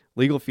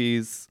 legal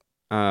fees.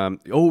 To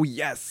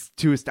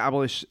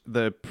establish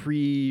the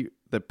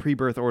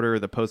pre-birth order,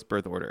 the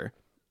post-birth order.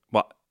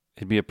 Well,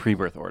 it'd be a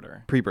pre-birth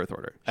order. Pre-birth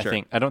order.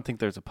 Sure. I don't think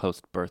there's a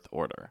post-birth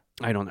order.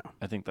 I don't know.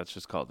 I think that's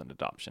just called an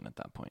adoption at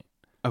that point.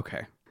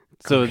 Okay.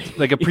 So it's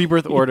like a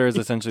pre-birth order is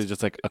essentially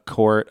just like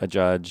a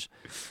judge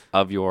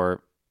of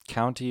your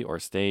county or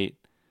state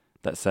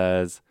that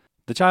says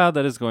the child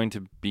that is going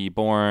to be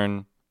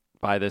born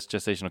by this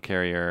gestational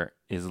carrier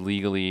is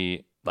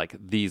legally like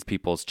these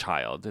people's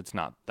child. It's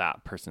not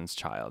that person's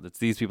child. It's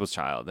these people's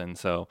child. And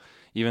so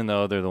even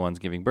though they're the ones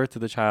giving birth to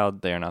the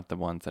child, they are not the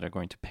ones that are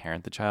going to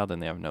parent the child,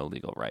 and they have no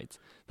legal rights.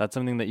 That's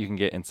something that you can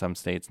get in some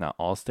states, not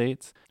all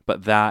states.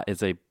 But that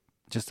is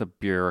just a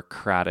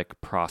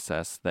bureaucratic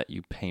process that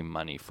you pay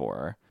money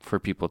for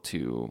people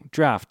to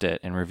draft it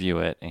and review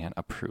it and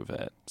approve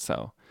it.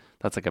 So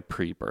that's like a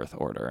pre-birth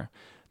order.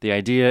 The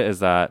idea is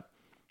that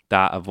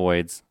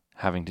avoids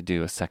having to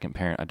do a second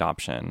parent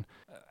adoption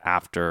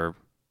after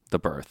the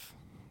birth,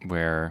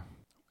 where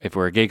if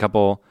we're a gay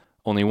couple,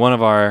 only one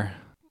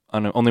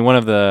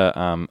of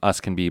the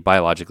us can be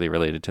biologically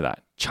related to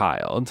that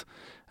child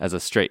as a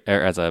straight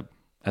or as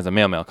a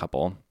male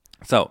couple.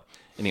 So,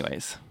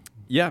 anyways.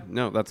 Yeah,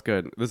 no, that's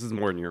good. This is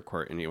more in your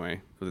court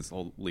anyway for this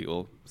whole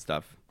legal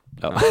stuff.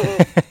 Oh.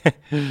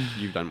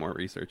 You've done more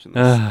research in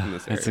this area.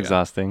 It's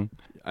exhausting.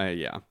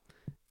 Yeah.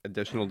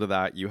 Additional to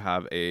that, you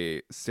have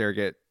a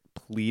surrogate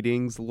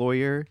pleadings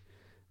lawyer.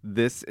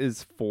 This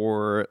is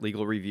for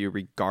legal review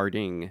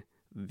regarding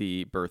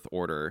the birth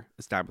order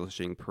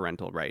establishing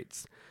parental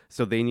rights.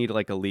 So they need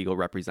like a legal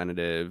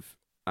representative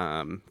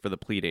for the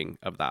pleading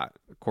of that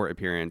court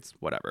appearance,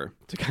 whatever.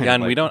 To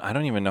kind of and I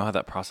don't even know how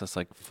that process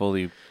like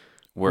fully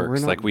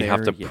works. Like we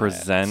have to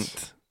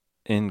present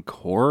in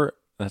court.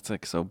 That's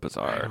like so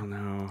bizarre. I don't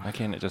know. Why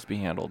can't it just be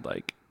handled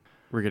like?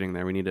 We're getting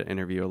there. We need to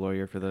interview a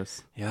lawyer for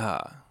this.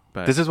 Yeah.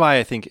 But this is why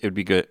I think it would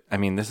be good. I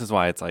mean, this is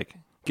why it's like,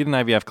 get an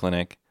IVF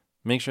clinic,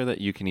 make sure that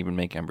you can even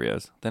make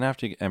embryos. Then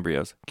after you get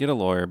embryos, get a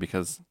lawyer,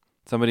 because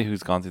somebody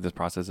who's gone through this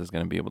process is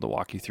going to be able to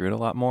walk you through it a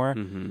lot more,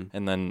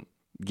 and then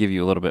give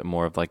you a little bit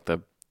more of like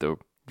the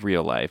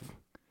real life.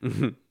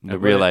 The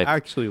real life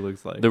actually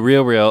looks like. The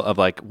real of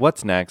like,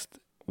 what's next?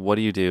 What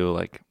do you do?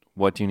 Like,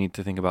 what do you need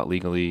to think about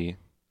legally,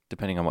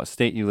 depending on what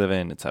state you live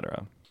in,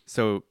 etc.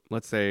 So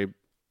let's say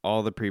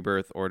all the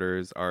pre-birth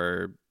orders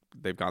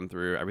they've gone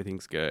through,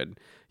 everything's good.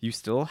 You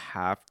still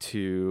have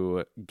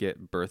to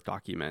get birth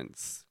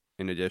documents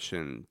in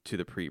addition to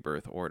the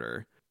pre-birth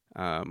order,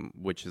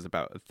 which is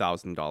about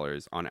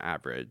 $1,000 on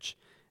average.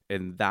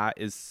 And that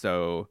is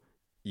so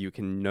you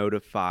can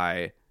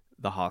notify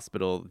the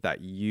hospital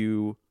that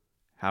you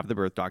have the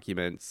birth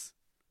documents,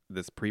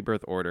 this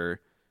pre-birth order,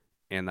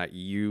 and that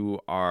you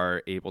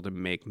are able to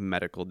make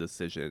medical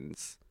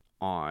decisions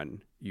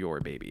on your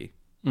baby.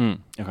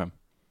 Okay.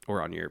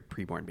 Or on your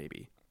preborn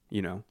baby.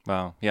 You know,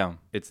 wow, yeah,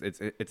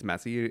 it's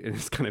messy.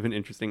 It's kind of an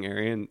interesting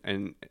area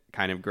and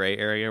kind of gray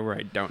area where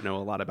I don't know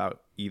a lot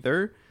about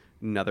either.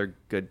 Another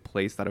good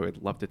place that I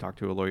would love to talk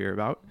to a lawyer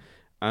about.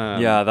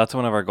 Yeah, that's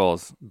one of our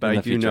goals. But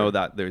I do know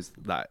that there's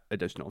that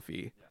additional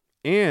fee,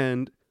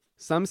 and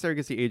some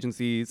surrogacy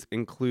agencies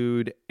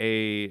include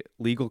a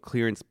legal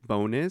clearance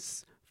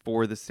bonus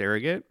for the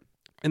surrogate.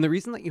 And the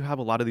reason that you have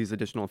a lot of these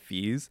additional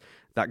fees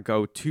that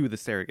go to the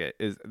surrogate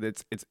is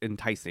it's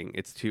enticing.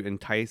 It's to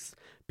entice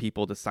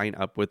people to sign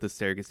up with the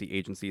surrogacy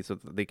agency so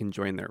that they can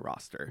join their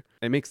roster.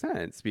 It makes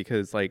sense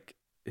because like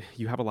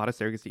you have a lot of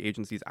surrogacy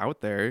agencies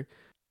out there.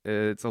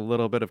 It's a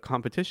little bit of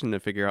competition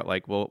to figure out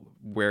like, well,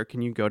 where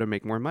can you go to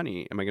make more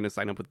money? Am I going to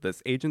sign up with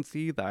this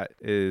agency that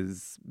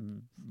is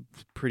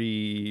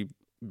pretty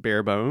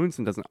bare bones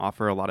and doesn't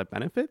offer a lot of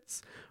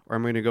benefits, or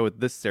I'm going to go with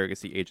this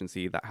surrogacy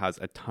agency that has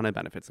a ton of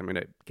benefits? I'm going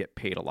to get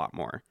paid a lot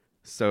more.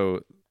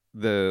 So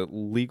the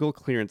legal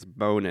clearance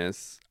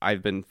bonus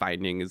I've been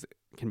finding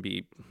can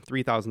be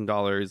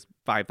 $3,000,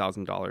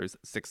 $5,000,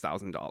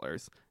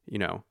 $6,000, you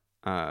know,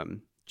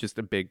 just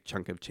a big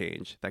chunk of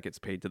change that gets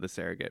paid to the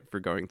surrogate for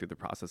going through the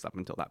process up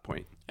until that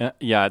point.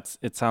 Yeah,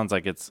 it sounds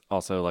like it's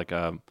also like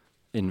a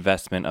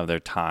investment of their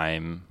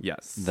time.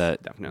 Yes,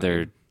 that definitely.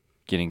 They're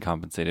getting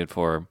compensated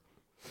for,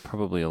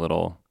 probably a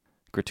little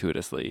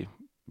gratuitously.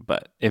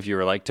 But if you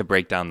were like to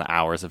break down the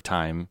hours of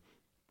time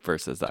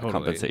versus that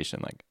compensation,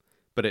 like,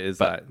 but it is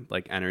that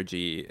like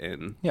energy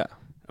and yeah,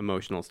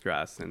 emotional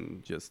stress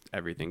and just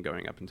everything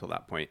going up until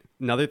that point.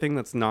 Another thing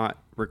that's not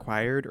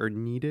required or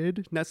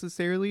needed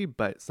necessarily,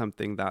 but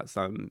something that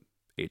some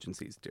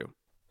agencies do.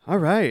 All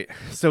right.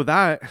 So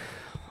that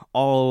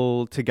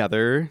all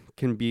together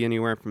can be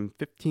anywhere from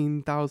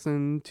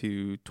 $15,000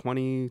 to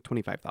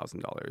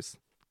 $25,000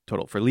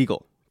 total for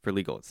legal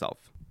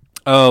itself.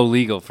 Oh,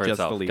 legal for Just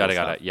itself. The legal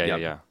Got it. Yep.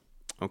 Yeah.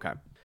 Okay.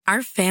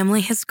 Our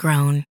family has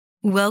grown.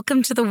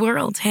 Welcome to the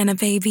world, Hannah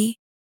baby.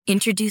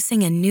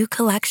 Introducing a new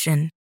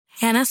collection,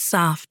 Hannah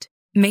Soft,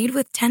 made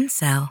with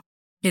Tencel.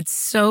 It's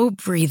so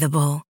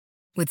breathable,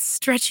 with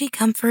stretchy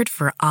comfort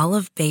for all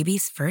of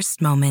baby's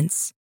first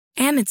moments.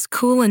 And it's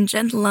cool and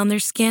gentle on their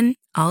skin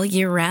all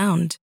year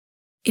round.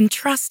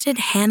 Entrusted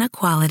Hannah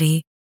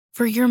quality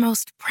for your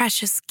most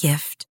precious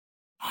gift.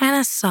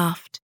 Hannah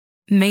Soft,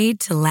 made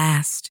to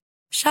last.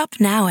 Shop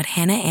now at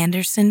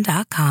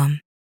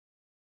hannahanderson.com.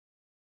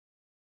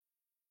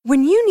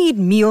 When you need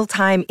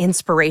mealtime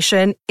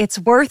inspiration, it's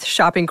worth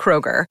shopping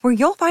Kroger, where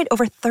you'll find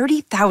over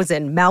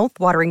 30,000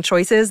 mouth-watering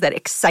choices that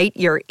excite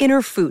your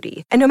inner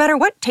foodie. And no matter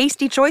what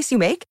tasty choice you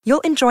make,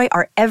 you'll enjoy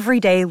our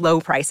everyday low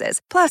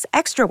prices, plus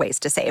extra ways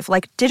to save,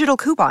 like digital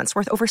coupons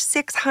worth over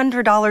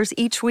 $600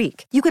 each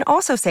week. You can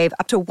also save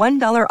up to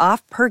 $1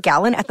 off per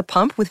gallon at the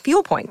pump with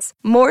fuel points.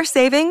 More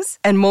savings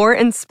and more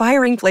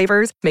inspiring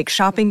flavors make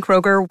shopping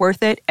Kroger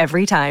worth it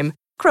every time.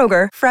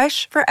 Kroger,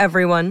 fresh for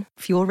everyone.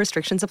 Fuel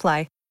restrictions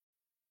apply.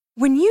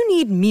 When you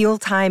need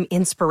mealtime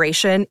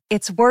inspiration,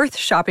 it's worth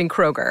shopping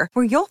Kroger,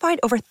 where you'll find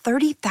over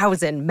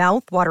 30,000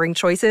 mouth-watering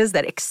choices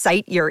that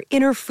excite your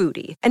inner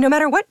foodie. And no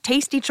matter what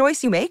tasty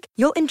choice you make,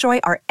 you'll enjoy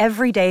our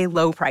everyday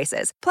low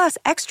prices, plus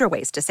extra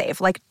ways to save,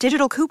 like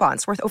digital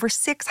coupons worth over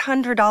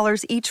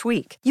 $600 each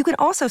week. You can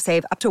also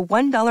save up to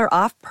 $1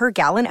 off per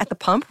gallon at the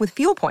pump with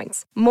fuel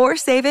points. More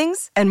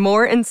savings and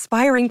more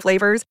inspiring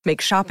flavors make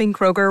shopping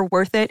Kroger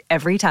worth it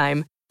every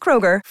time.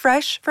 Kroger,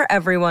 fresh for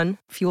everyone.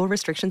 Fuel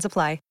restrictions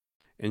apply.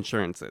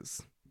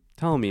 Insurances.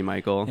 Tell me,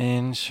 Michael.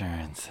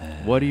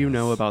 Insurances. What do you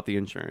know about the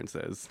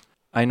insurances?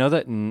 I know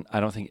that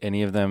I don't think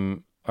any of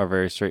them are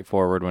very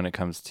straightforward when it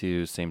comes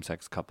to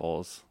same-sex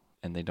couples,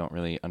 and they don't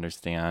really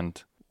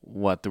understand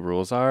what the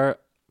rules are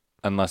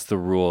unless the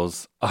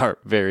rules are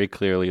very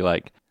clearly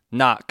like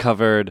not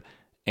covered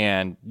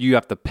and you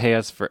have to pay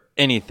us for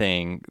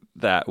anything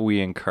that we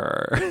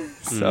incur.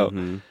 So,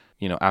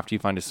 you know, after you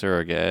find a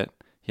surrogate,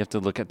 you have to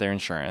look at their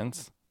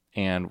insurance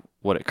and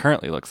what it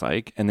currently looks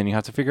like. And then you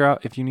have to figure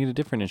out if you need a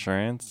different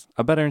insurance,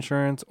 a better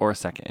insurance, or a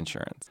second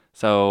insurance.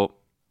 So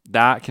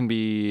that can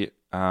be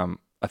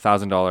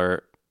 $1,000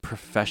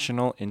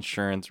 professional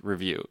insurance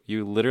review.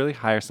 You literally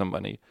hire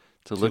somebody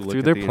to look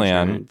through their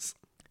plan, insurance.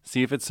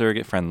 See if it's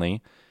surrogate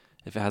friendly,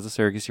 if it has a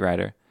surrogacy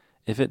rider.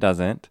 If it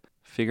doesn't,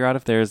 figure out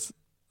if there's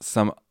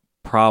some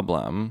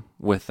problem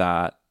with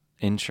that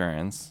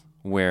insurance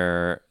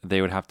where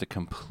they would have to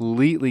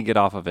completely get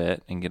off of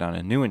it and get on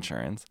a new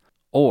insurance.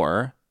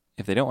 Or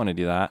if they don't want to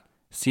do that,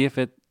 see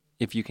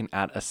if you can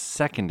add a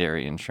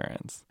secondary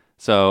insurance.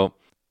 So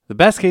the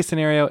best case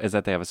scenario is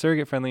that they have a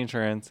surrogate friendly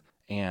insurance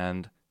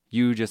and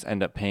you just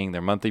end up paying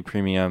their monthly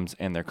premiums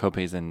and their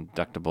copays and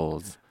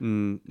deductibles,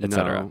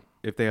 etc. No.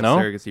 If they have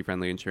surrogacy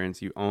friendly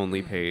insurance, you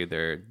only pay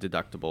their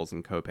deductibles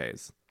and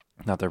copays.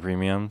 Not their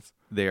premiums?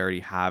 They already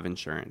have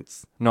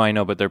insurance. No, I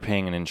know, but they're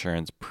paying an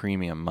insurance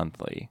premium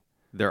monthly.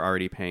 They're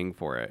already paying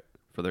for it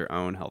for their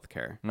own health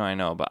care. No, I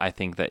know, but I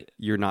think that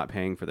you're not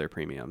paying for their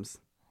premiums.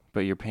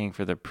 But you're paying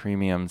for their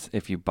premiums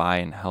if you buy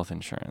health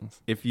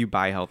insurance. If you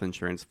buy health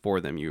insurance for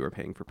them, you are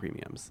paying for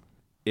premiums.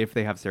 If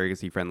they have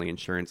surrogacy-friendly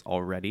insurance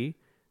already,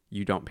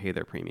 you don't pay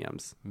their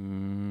premiums.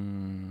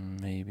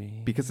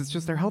 Maybe. Because it's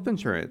just their health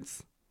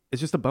insurance. It's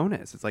just a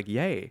bonus. It's like,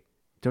 yay.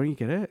 Don't you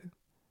get it?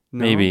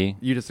 No? Maybe.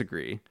 You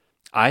disagree.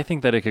 I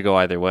think that it could go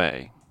either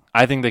way.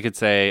 I think they could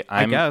say,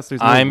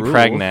 I'm rule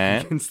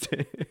pregnant.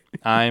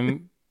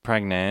 I'm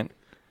pregnant.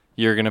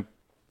 You're going to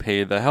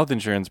pay the health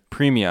insurance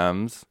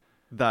premiums.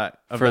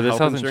 For this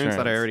health insurance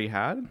that I already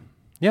had?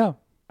 Yeah.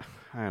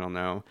 I don't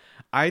know.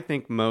 I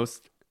think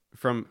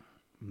from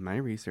my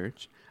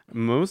research,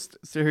 most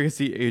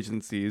surrogacy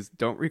agencies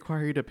don't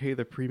require you to pay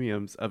the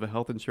premiums of a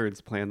health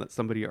insurance plan that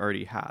somebody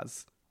already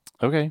has.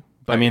 Okay.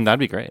 But that'd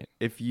be great.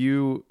 If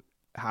you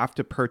have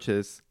to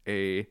purchase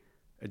a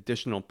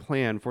additional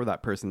plan for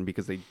that person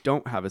because they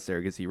don't have a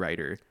surrogacy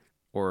rider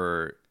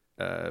or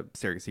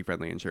surrogacy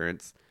friendly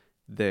insurance,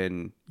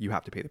 then you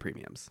have to pay the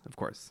premiums, of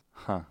course.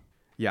 Huh.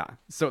 Yeah.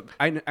 So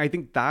I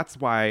think that's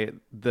why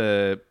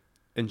the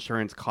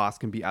insurance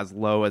cost can be as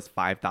low as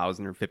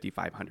 $5,000 or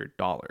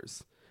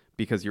 $5,500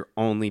 because you're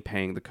only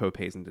paying the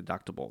copays and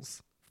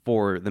deductibles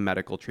for the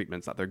medical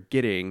treatments that they're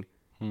getting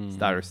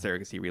that are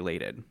surrogacy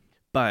related.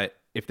 But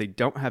if they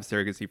don't have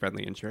surrogacy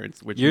friendly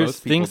insurance, which Your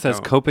most thing people says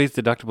don't, copays,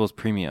 deductibles,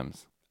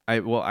 premiums.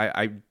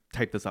 I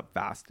typed this up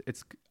fast.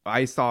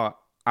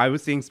 I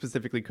was seeing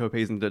specifically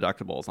copays and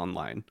deductibles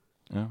online.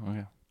 Oh,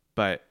 okay.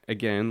 But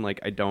again, like,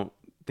 I don't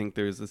think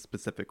there's a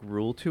specific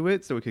rule to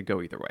it, so it could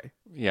go either way.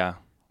 Yeah.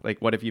 Like,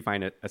 what if you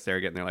find a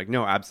surrogate and they're like,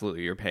 no,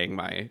 absolutely, you're paying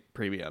my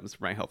premiums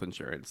for my health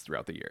insurance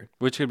throughout the year,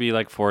 Which could be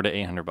like $400 to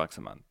 $800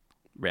 a month.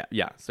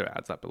 Yeah, so it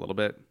adds up a little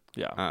bit.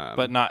 Yeah,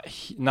 but not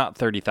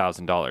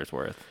 $30,000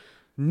 worth.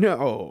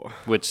 No,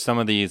 Which some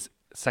of these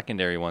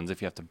secondary ones,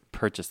 if you have to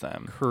purchase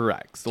them,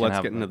 correct. So let's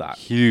get into that.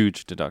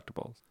 Huge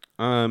deductibles.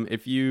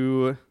 If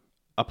you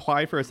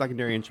apply for a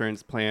secondary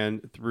insurance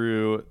plan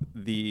through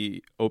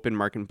the open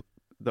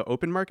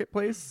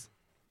marketplace.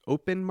 No,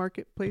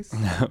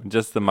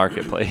 just the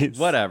marketplace.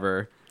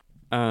 Whatever.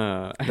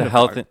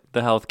 The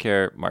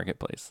healthcare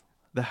marketplace.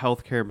 The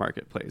healthcare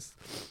marketplace.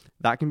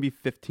 That can be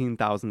 $15,000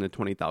 to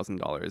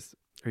 $20,000.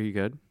 Are you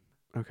good?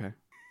 Okay.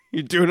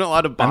 You're doing a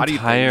lot of body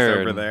things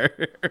over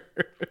there.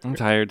 I'm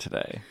tired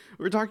today.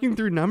 We're talking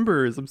through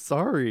numbers. I'm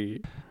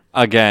sorry.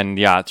 Again,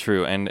 yeah,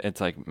 true. And it's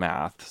like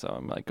math, so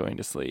I'm like going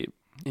to sleep.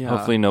 Yeah.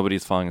 Hopefully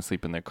nobody's falling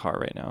asleep in their car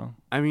right now.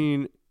 I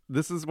mean,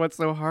 this is what's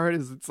so hard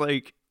is it's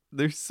like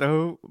there's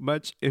so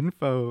much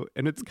info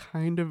and it's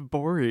kind of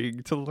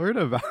boring to learn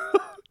about.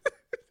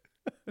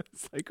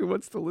 It's like, who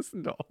wants to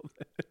listen to all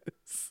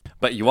this?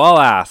 But you all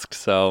asked,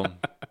 so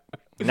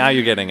now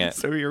you're getting it.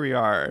 So here we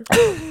are.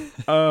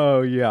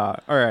 Oh, yeah.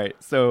 All right.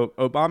 So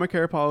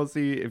Obamacare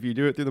policy, if you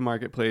do it through the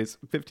marketplace,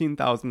 $15,000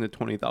 to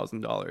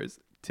 $20,000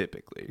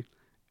 typically.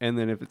 And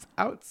then if it's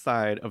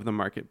outside of the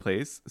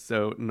marketplace,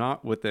 so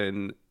not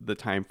within the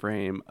time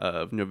frame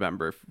of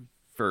November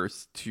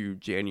 1st to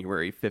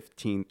January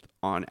 15th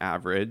on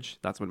average,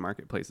 that's when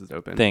marketplace is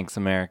open. Thanks,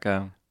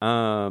 America.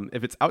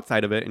 If it's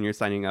outside of it and you're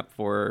signing up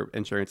for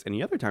insurance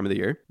any other time of the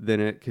year, then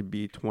it could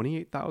be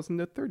 $28,000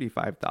 to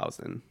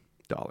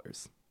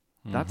 $35,000.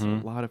 That's a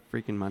lot of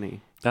freaking money.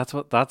 That's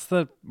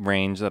the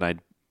range that I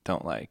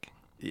don't like.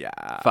 Yeah.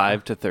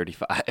 5 to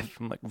 35.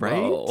 I'm like,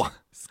 bro. Right?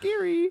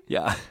 Scary.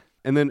 Yeah.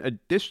 And then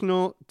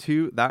additional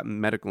to that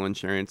medical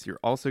insurance, you're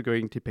also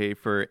going to pay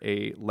for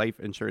a life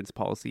insurance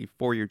policy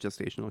for your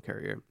gestational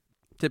carrier.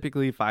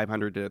 Typically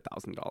 $500 to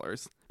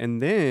 $1,000.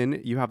 And then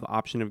you have the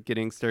option of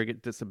getting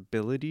surrogate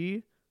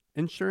disability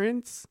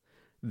insurance.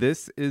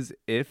 This is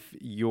if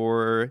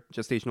your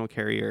gestational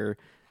carrier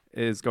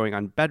is going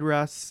on bed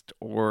rest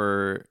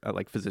or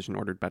like physician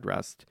ordered bed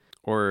rest,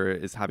 or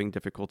is having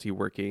difficulty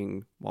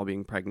working while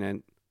being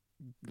pregnant,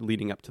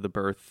 leading up to the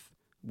birth,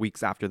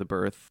 weeks after the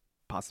birth,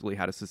 possibly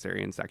had a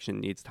cesarean section,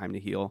 needs time to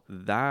heal.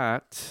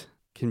 That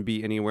can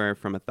be anywhere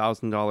from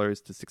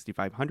 $1,000 to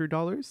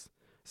 $6,500.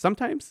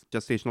 Sometimes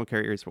gestational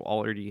carriers will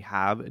already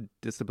have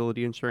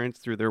disability insurance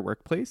through their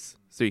workplace,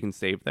 so you can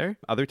save there.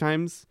 Other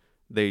times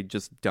they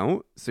just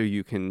don't, so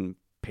you can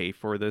pay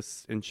for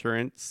this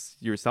insurance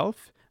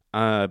yourself,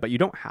 but you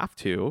don't have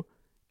to.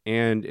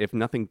 And if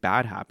nothing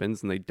bad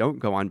happens and they don't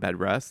go on bed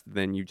rest,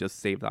 then you just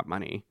save that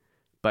money.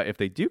 But if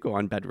they do go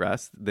on bed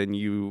rest, then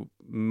you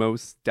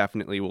most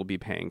definitely will be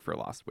paying for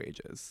lost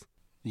wages.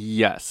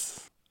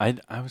 Yes.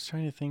 I was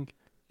trying to think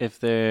if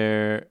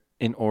they're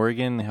in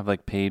Oregon, they have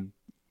like paid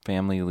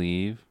family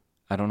leave.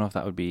 I don't know if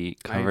that would be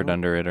covered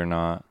under it or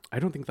not. I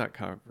don't think that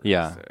covers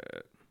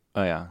it.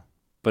 Oh, yeah.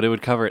 But it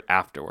would cover it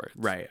afterwards.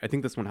 Right. I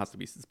think this one has to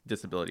be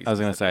disability. I was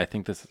going to say, I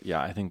think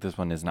this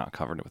one is not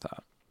covered with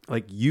that.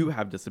 Like you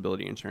have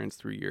disability insurance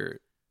through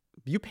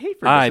you pay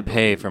for I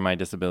pay for my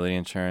disability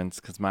insurance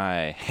because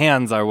my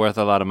hands are worth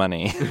a lot of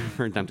money.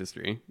 For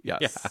dentistry.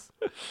 Yes.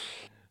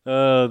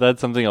 Yeah.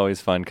 That's something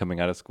always fun coming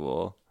out of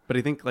school. But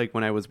I think like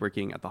when I was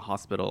working at the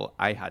hospital,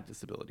 I had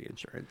disability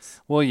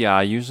insurance. Well,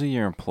 yeah, usually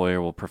your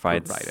employer will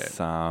provide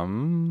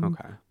some.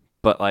 Okay.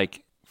 But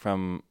like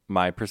from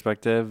my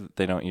perspective,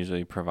 they don't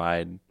usually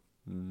provide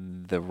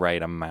the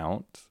right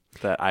amount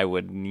that I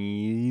would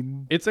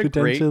need. It's a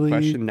great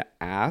question to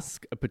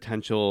ask a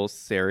potential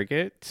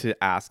surrogate,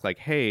 to ask like,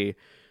 hey,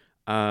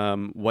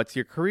 what's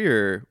your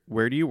career?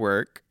 Where do you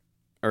work?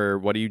 Or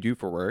what do you do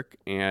for work?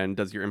 And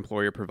does your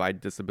employer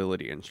provide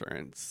disability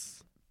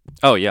insurance?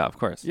 Oh, yeah, of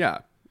course. Yeah.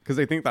 Because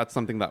I think that's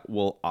something that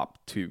we'll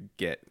opt to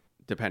get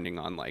depending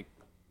on like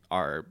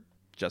our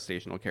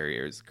gestational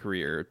carrier's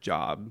career,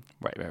 job.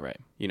 Right.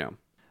 You know.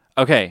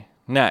 Okay,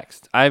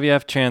 next.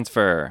 IVF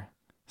transfer.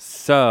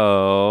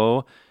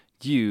 So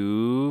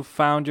you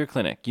found your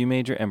clinic, you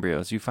made your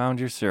embryos, you found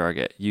your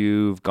surrogate,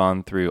 you've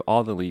gone through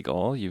all the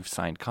legal, you've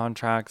signed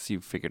contracts,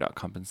 you've figured out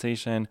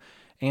compensation,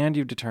 and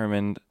you've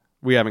determined...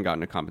 We haven't gotten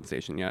to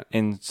compensation yet.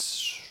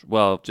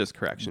 Just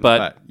correction.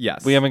 But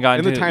yes, we haven't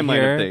gotten in the to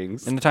timeline of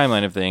things. In the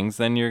timeline of things,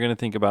 then you're going to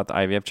think about the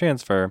IVF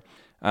transfer.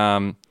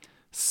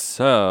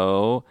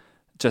 So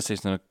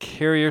gestational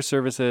carrier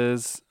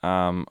services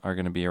are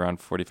going to be around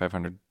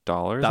 $4,500.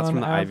 That's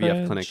from the average.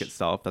 IVF clinic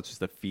itself. That's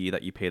just the fee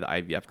that you pay the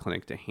IVF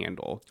clinic to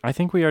handle. I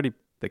think we already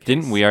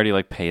didn't we already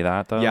like pay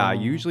that though? Yeah,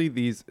 usually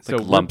these. Like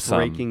so lump we're sum.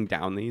 breaking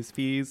down these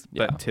fees,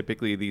 but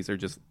typically these are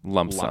just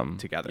lump sum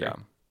together. Yeah.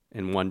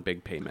 in one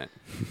big payment.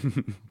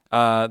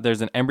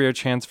 There's an embryo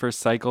transfer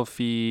cycle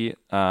fee,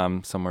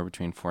 somewhere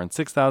between $4,000 and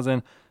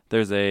 $6,000.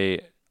 There's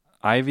a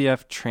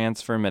IVF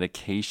transfer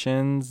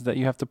medications that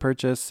you have to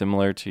purchase,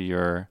 similar to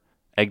your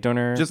egg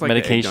donor just like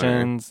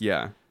medications.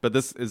 Yeah, but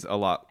this is a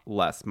lot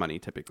less money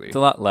typically. It's a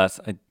lot less.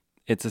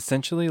 It's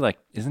essentially like,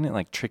 isn't it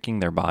like tricking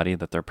their body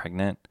that they're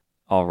pregnant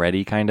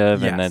already, kind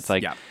of? Yes, and it's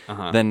like,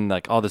 then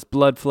like all this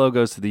blood flow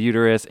goes to the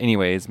uterus.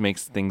 Anyways,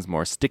 makes things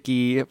more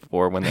sticky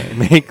for when they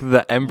make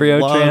the embryo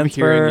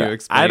transfer. Hearing you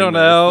explain I don't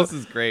know. This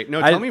is great.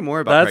 No, tell me more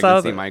about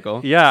pregnancy,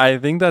 Michael. Yeah, I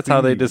think that's how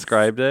they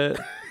described it.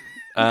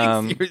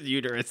 Makes your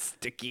uterus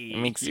sticky. It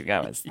makes you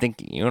have a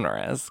stinky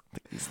uterus.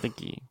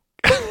 Sticky.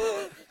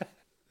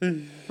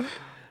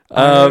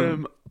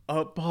 I'm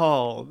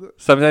appalled.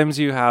 Sometimes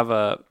you have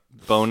a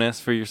bonus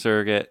for your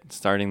surrogate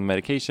starting the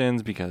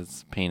medications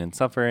because pain and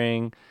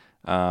suffering.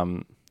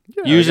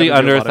 Usually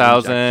under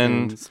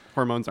 1,000.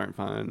 Hormones aren't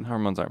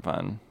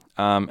fun.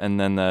 And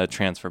then the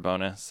transfer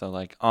bonus. So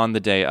like on the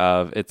day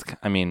of, it's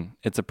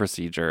a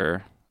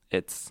procedure.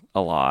 It's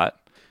a lot.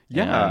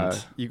 Yeah,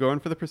 you go in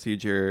for the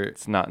procedure.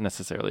 It's not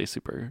necessarily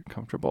super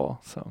comfortable.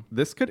 So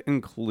this could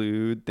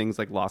include things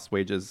like lost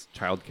wages,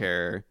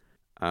 childcare,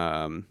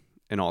 and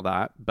all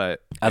that.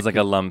 But as like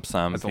a lump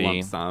sum fee. A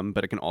lump sum,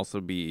 but it can also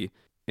be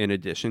in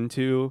addition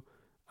to,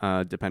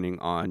 depending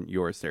on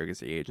your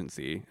surrogacy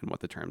agency and what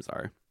the terms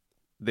are.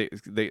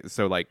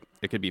 So like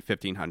it could be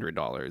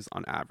 $1,500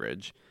 on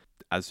average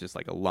as just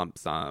like a lump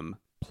sum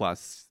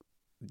plus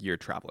your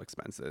travel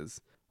expenses,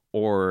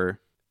 or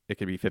it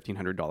could be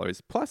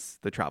 $1,500 plus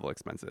the travel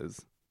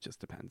expenses.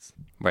 Just depends.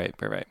 Right.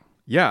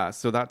 Yeah.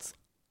 So that's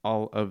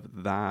all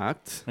of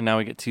that. And now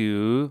we get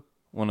to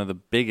one of the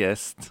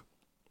biggest,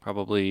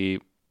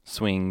 probably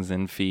swings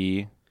in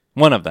fee.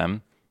 One of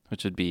them,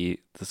 which would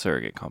be the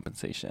surrogate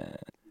compensation.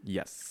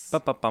 Yes.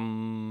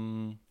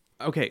 Ba-ba-bum.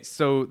 Okay.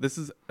 So this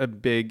is a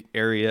big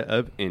area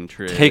of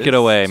interest. Take it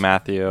away,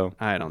 Matthew.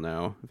 I don't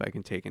know if I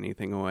can take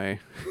anything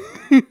away.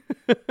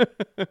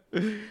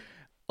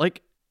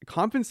 Like,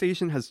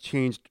 compensation has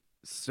changed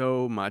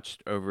so much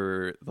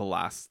over the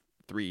last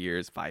 3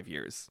 years, 5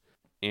 years.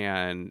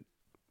 And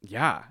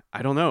yeah,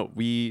 I don't know.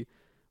 We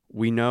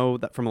know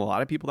that from a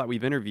lot of people that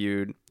we've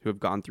interviewed who have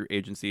gone through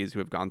agencies, who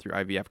have gone through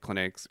IVF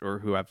clinics, or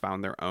who have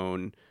found their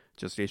own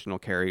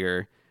gestational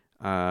carrier,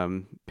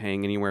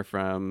 paying anywhere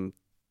from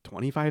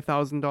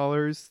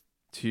 $25,000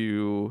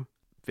 to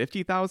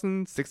 $50,000,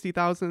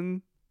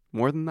 $60,000,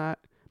 more than that.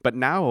 But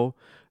now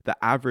the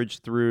average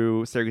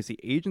through surrogacy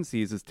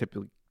agencies is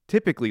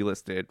typically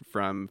listed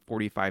from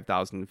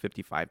 $45,000 to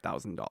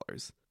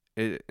 $55,000.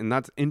 And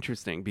that's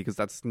interesting because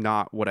that's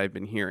not what I've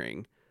been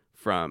hearing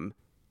from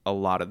a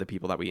lot of the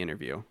people that we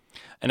interview.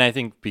 And I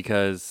think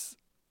because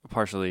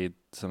partially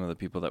some of the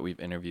people that we've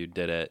interviewed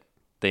did it,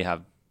 they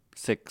have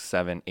 6,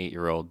 7,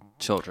 8-year-old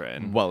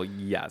children. Well,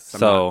 yes.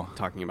 I'm not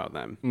talking about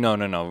them. No,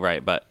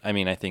 right. But I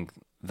mean, I think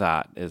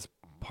that is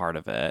part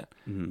of it.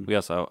 Mm-hmm. We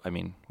also,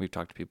 we've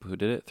talked to people who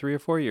did it 3 or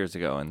 4 years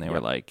ago, and they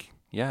were like,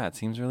 yeah, it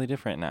seems really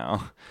different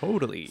now.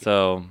 Totally.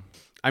 So,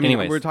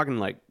 anyways. We're talking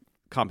like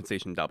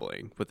compensation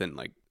doubling within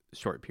like a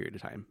short period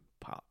of time,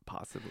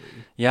 possibly.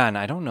 Yeah, and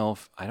I don't know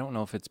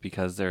if it's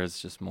because there's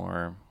just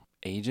more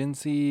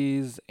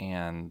agencies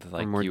and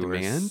like more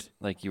demand.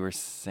 Like you were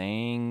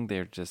saying,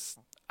 they're just,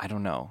 I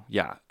don't know.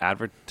 Yeah,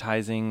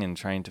 advertising and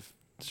trying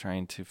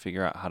to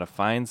figure out how to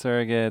find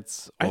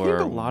surrogates. I think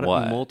a lot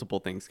of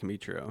multiple things can be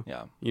true.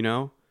 Yeah.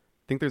 I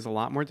think there's a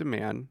lot more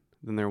demand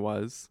than there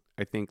was.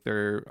 I think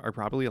there are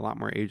probably a lot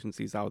more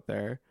agencies out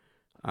there.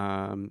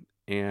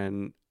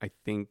 And I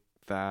think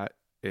that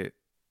it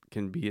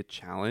can be a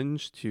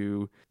challenge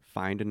to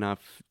find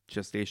enough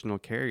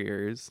gestational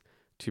carriers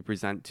to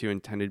present to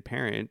intended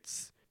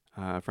parents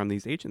from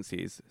these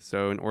agencies.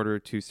 So in order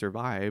to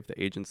survive,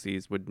 the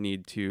agencies would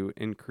need to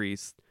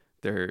increase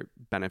their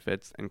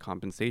benefits and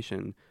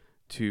compensation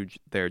to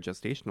their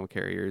gestational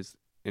carriers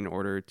in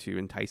order to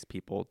entice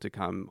people to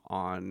come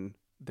on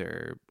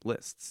their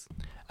lists.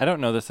 I don't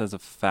know this as a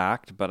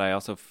fact, but I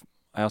also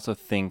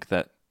think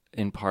that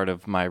in part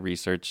of my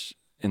research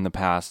in the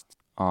past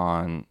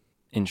on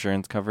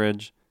insurance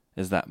coverage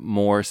is that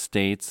more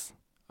states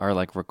are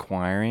like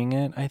requiring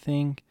it, I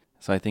think.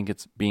 So I think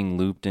it's being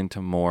looped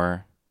into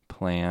more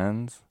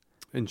plans.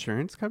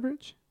 Insurance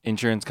coverage?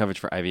 Insurance coverage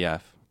for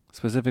IVF,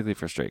 specifically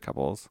for straight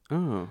couples.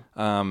 Oh.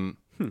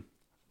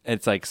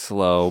 It's like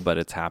slow, but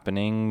it's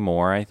happening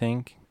more, I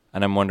think.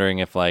 And I'm wondering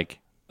if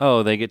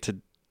they get to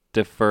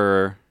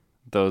defer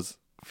those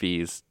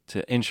fees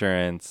to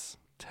insurance,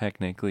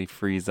 technically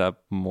frees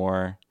up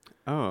more.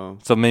 Oh.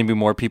 So maybe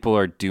more people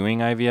are doing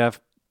IVF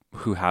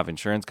who have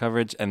insurance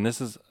coverage, and this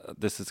is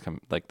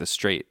like the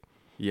straight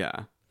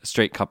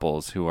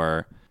couples who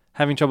are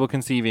having trouble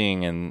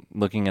conceiving and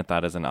looking at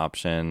that as an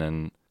option.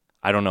 And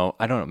I don't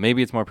know.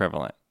 Maybe it's more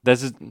prevalent.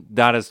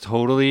 That is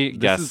totally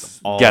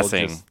guessing.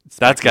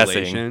 That's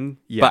guessing.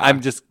 Yeah. But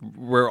I'm just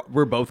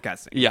we're both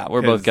guessing. Yeah,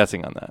 we're both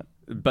guessing on that.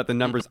 But the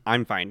numbers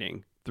I'm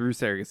finding through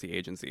surrogacy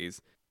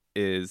agencies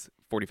is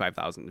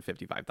 $45,000 to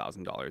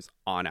 $55,000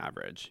 on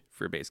average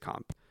for base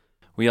comp.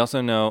 We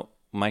also know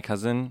my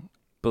cousin,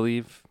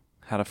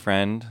 had a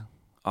friend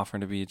offer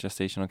to be a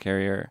gestational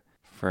carrier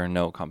for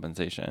no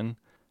compensation.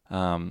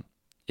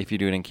 If you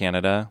do it in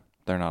Canada,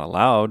 they're not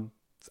allowed.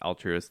 It's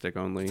altruistic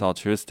only. It's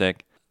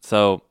altruistic.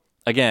 So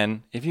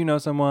again, if you know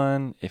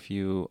someone, if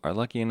you are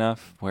lucky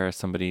enough where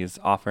somebody's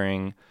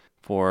offering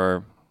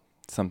for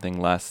something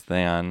less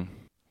than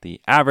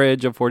the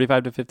average of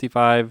 45 to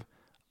 55,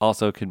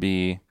 also could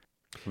be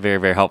very,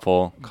 very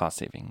helpful cost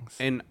savings.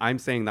 And I'm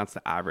saying that's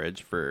the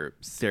average for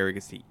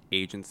surrogacy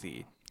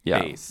agency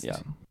based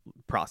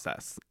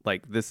process.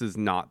 Like, this is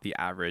not the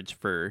average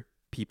for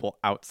people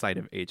outside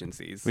of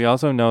agencies. We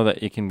also know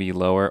that it can be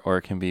lower or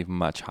it can be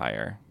much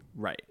higher.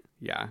 Right.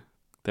 Yeah.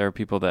 There are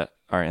people that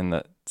are in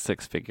the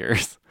six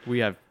figures. We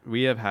have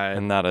had,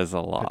 and that is a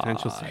lot.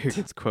 Potential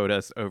surrogates quote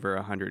us over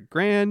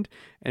 $100,000,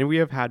 and we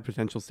have had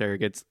potential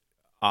surrogates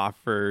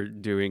offer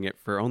doing it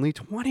for only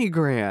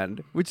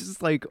 $20,000, which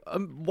is like,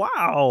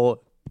 wow.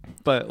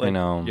 But like, I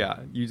know. Yeah,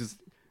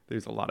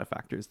 there's a lot of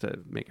factors to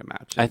make a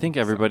match. I think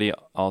everybody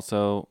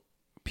also,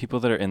 people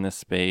that are in this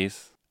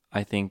space,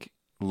 I think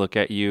look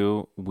at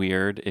you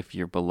weird if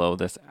you're below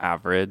this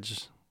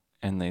average,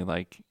 and they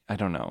like, I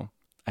don't know.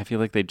 I feel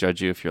like they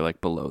judge you if you're like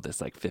below this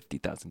like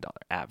 $50,000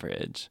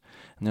 average,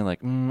 and they're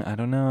like, I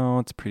don't know,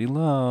 it's pretty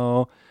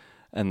low.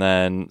 And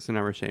then so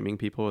now we're shaming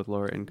people with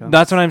lower income.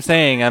 That's what I'm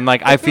saying. I'm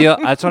like,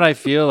 that's what I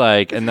feel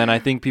like. And then I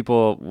think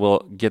people will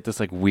get this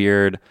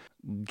weird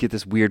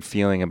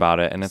feeling about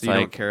it, and it's you like,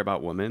 don't care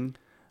about women.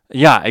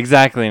 Yeah,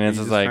 exactly. And it's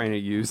just like trying to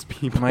use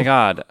people. Oh my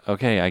God.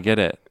 Okay, I get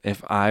it.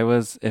 If I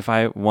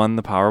won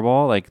the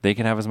Powerball, like they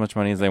can have as much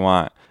money as they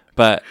want,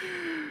 but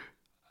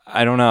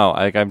I don't know.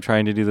 Like, I'm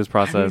trying to do this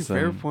process.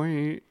 Fair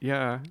point.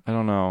 Yeah. I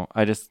don't know.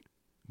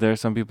 There are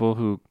some people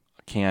who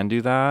can do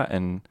that,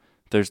 and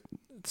there's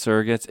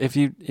surrogates.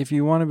 If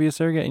you want to be a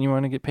surrogate and you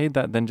want to get paid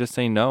that, then just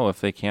say no if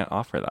they can't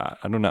offer that.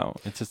 I don't know.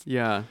 It's just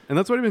and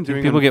that's what I've been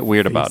doing. People get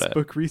weird Facebook about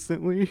it.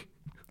 Recently.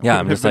 Yeah,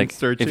 I'm just like,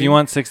 searching. If you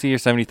want $60,000 or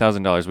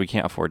 $70,000, we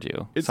can't afford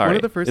you. It's Sorry. one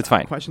of the first it's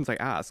fine. questions I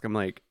ask. I'm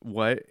like,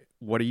 what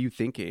are you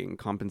thinking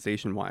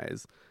compensation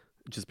wise?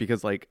 Just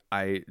because like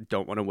I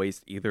don't want to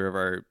waste either of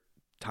our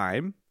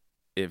time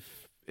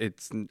if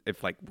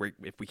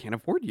we can't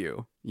afford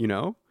you, you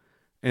know?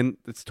 And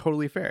it's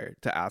totally fair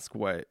to ask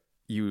what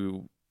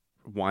you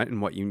want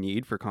and what you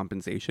need for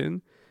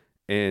compensation,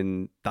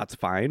 and that's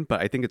fine.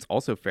 But I think it's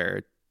also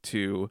fair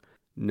to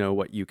know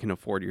what you can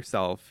afford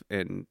yourself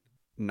and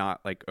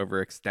not like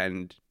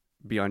overextend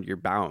beyond your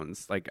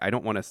bounds. Like, I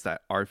don't want to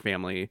set our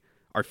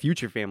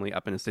future family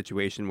up in a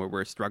situation where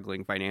we're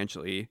struggling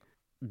financially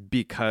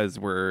because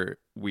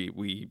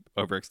we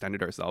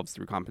overextended ourselves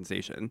through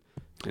compensation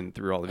and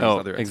through all of these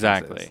other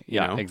expenses. Exactly.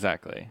 You know?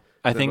 Exactly.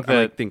 I think I'm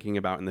that like thinking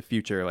about in the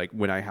future, like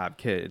when I have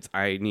kids,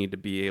 I need to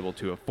be able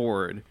to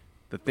afford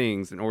the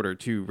things in order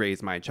to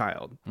raise my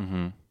child.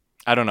 Mm-hmm.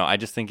 I don't know. I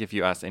just think if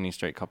you ask any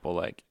straight couple,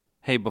 like,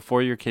 hey,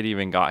 before your kid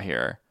even got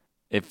here,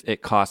 if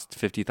it cost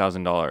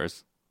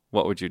 $50,000,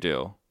 what would you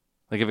do?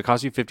 Like, if it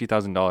cost you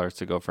 $50,000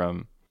 to go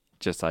from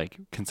just like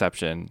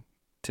conception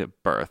to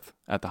birth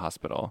at the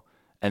hospital,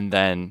 and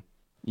then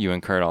you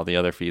incurred all the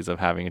other fees of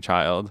having a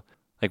child,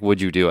 like,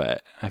 would you do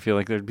it? I feel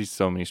like there'd be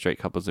so many straight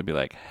couples that'd be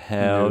like,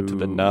 hell to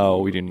the no,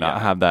 we do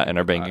not have that in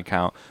our bank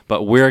account.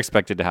 But we're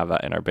expected to have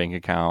that in our bank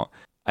account,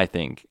 I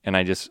think. And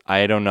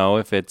I don't know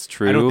if it's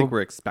true. I don't think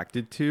we're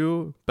expected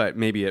to, but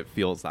maybe it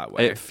feels that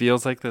way. It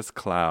feels like this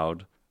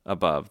cloud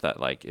above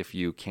that, like, if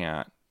you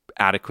can't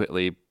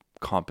adequately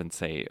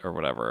compensate or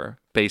whatever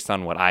based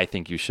on what I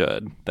think you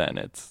should, then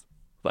it's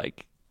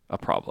like a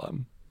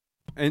problem.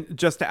 And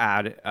just to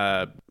add,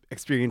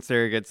 experienced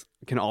surrogates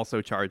can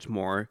also charge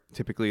more.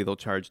 Typically, they'll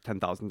charge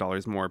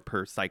 $10,000 more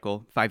per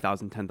cycle,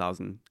 $5,000,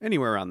 $10,000,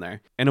 anywhere around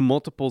there. And a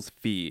multiples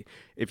fee,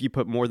 if you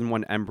put more than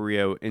one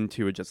embryo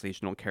into a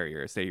gestational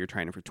carrier, say you're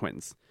trying for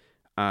twins,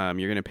 you're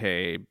going to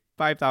pay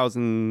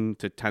 $5,000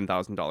 to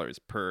 $10,000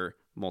 per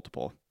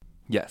multiple.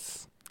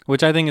 Yes,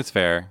 which I think is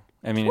fair.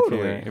 I mean,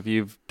 totally. if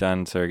you've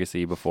done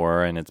surrogacy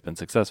before and it's been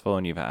successful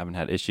and you haven't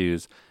had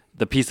issues,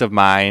 the peace of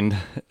mind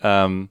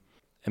and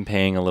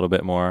paying a little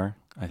bit more,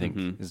 I think,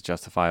 is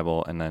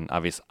justifiable. And then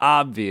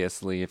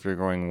obviously, if you're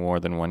growing more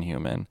than one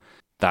human,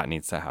 that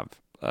needs to have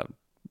a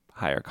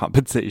higher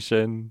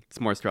compensation. It's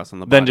more stress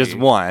on the body than just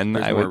one.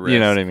 There's more risk. You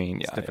know what I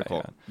mean? It's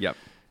difficult. Yeah.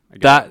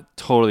 Yep. That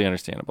totally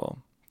understandable.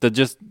 The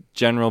just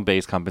general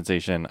base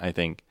compensation, I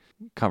think,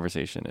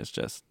 conversation is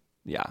just,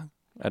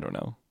 I don't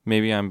know.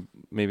 Maybe I'm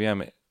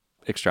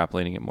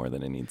extrapolating it more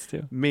than it needs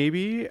to.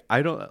 Maybe.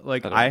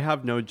 I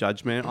have no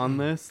judgment on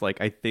this.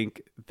 Like, I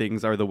think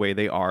things are the way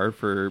they are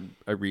for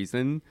a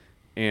reason,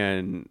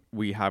 and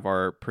we have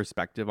our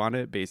perspective on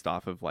it based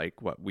off of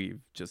like what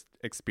we've just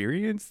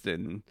experienced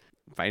and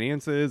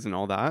finances and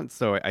all that.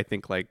 So I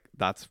think I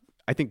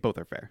think both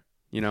are fair,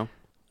 you know?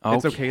 Okay.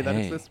 It's okay that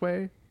it's this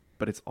way,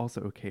 but it's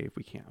also okay if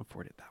we can't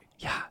afford it that way.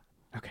 Yeah.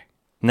 Okay.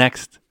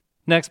 Next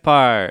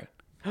part.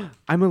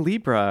 I'm a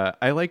Libra.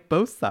 I like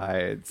both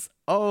sides.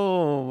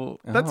 Oh,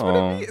 that's what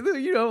I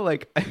mean. You know,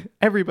 like,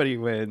 everybody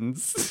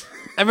wins.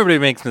 Everybody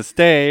makes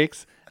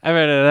mistakes.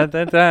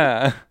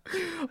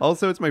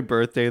 Also, it's my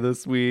birthday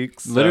this week.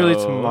 So literally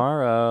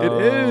tomorrow. It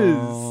is.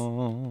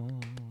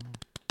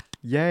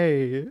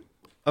 Yay.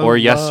 Or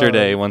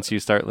yesterday once you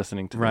start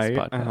listening to this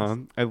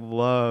podcast. I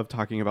love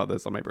talking about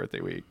this on my birthday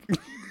week.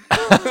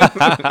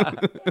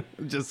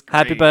 Just great.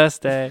 Happy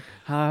birthday.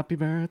 Happy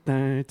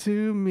birthday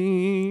to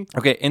me.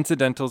 Okay,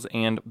 incidentals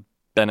and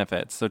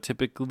benefits. So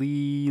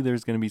typically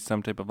there's going to be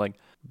some type of like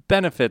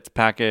benefits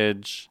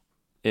package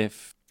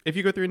if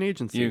you go through an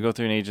agency. You go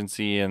through an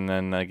agency, and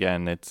then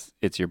again it's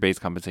your base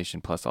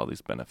compensation plus all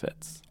these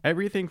benefits.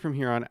 Everything from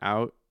here on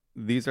out,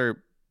 these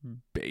are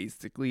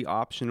basically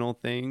optional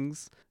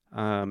things.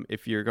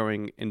 If you're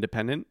going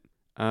independent,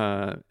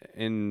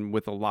 and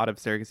with a lot of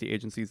surrogacy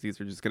agencies, these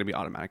are just going to be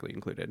automatically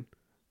included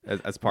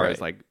as far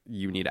as like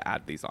you need to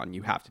add these on.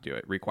 You have to do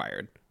it,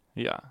 required.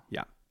 Yeah.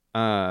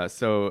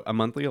 So a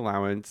monthly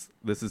allowance,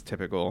 this is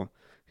typical.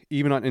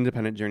 Even on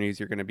independent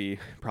journeys, you're going to be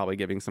probably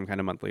giving some kind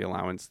of monthly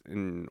allowance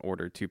in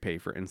order to pay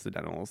for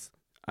incidentals.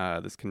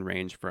 This can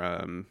range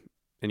from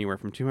anywhere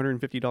from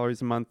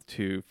 $250 a month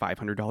to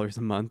 $500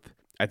 a month.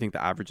 I think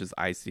the averages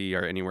I see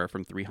are anywhere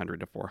from $300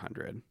 to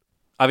 $400.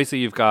 Obviously,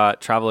 you've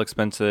got travel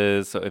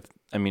expenses. So if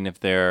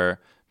they're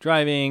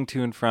driving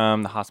to and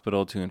from the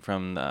hospital, to and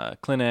from the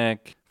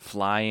clinic,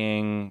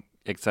 flying,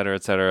 et cetera,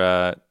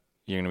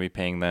 you're going to be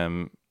paying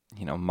them,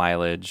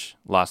 mileage,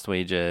 lost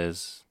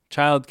wages,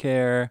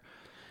 childcare.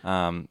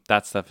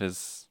 That stuff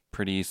is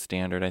pretty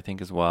standard, I think,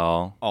 as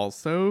well.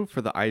 Also,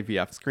 for the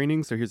IVF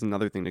screening, so here's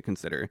another thing to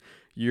consider.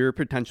 Your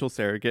potential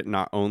surrogate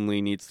not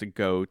only needs to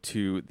go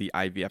to the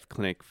IVF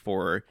clinic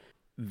for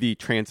the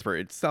transfer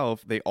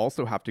itself, they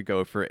also have to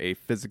go for a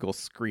physical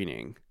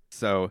screening.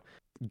 So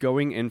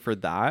going in for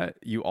that,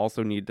 you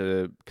also need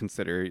to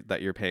consider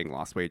that you're paying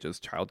lost wages,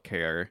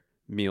 childcare,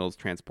 meals,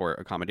 transport,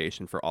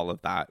 accommodation for all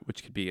of that,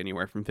 which could be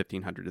anywhere from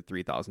 $1,500 to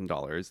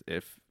 $3,000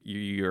 if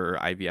your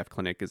IVF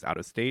clinic is out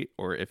of state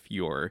or if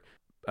your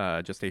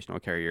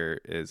gestational carrier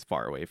is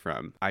far away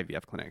from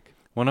IVF clinic.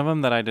 One of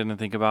them that I didn't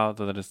think about,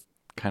 though, that is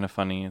kind of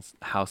funny, is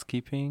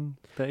housekeeping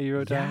that you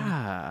wrote down.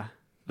 Yeah.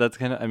 That's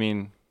kind of,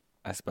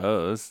 I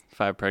suppose, if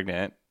I'm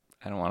pregnant,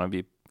 I don't want to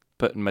be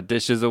putting my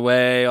dishes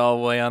away all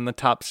the way on the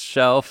top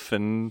shelf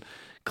and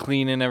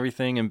cleaning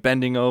everything and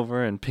bending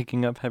over and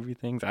picking up heavy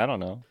things. I don't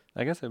know.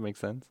 I guess it makes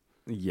sense.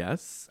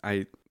 Yes.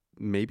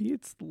 Maybe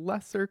it's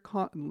lesser,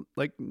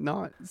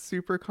 not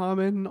super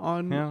common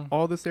on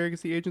all the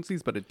surrogacy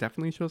agencies, but it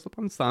definitely shows up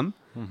on some.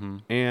 Mm-hmm.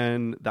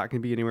 And that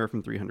can be anywhere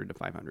from $300 to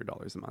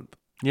 $500 a month.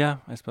 Yeah,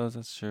 I suppose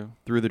that's true.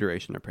 Through the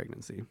duration of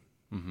pregnancy.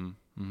 Mm-hmm.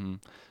 Mm-hmm.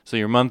 So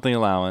your monthly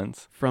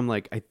allowance. From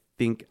I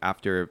think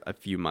after a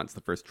few months,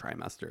 the first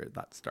trimester,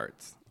 that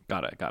starts.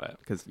 Got it.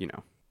 Because,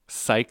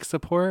 Psych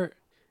support?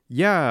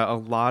 Yeah, a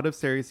lot of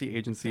surrogacy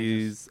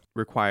agencies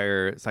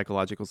require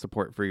psychological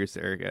support for your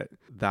surrogate.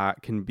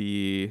 That can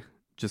be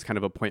just kind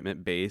of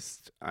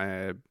appointment-based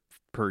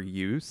per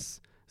use.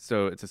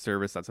 So it's a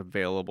service that's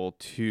available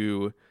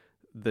to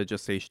the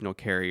gestational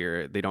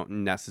carrier. They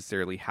don't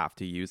necessarily have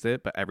to use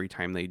it, but every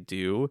time they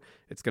do,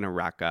 it's going to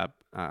rack up,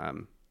 a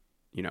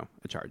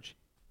charge.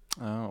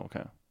 Oh,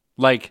 okay.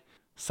 Like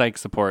psych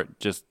support,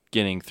 just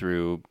getting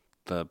through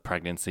the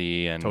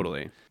pregnancy and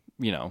totally,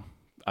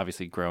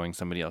 obviously growing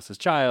somebody else's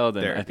child.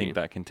 And therapy. I think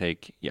that can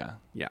take,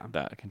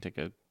 that can take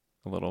a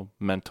little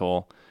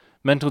mental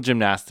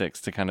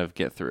gymnastics to kind of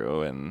get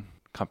through and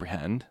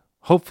comprehend.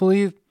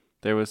 Hopefully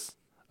there was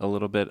a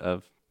little bit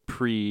of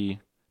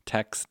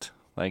pre-text,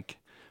 like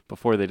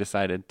before they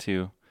decided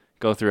to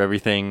go through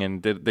everything,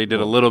 and they did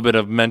a little bit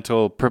of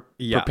mental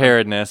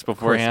preparedness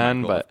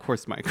beforehand. Of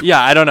course, Michael.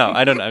 Yeah, I don't know.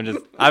 I'm just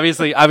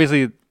obviously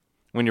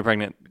when you're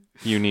pregnant,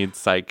 you need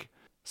psych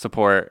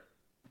support.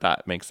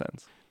 That makes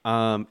sense.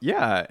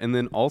 And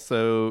then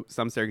also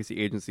some surrogacy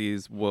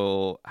agencies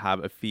will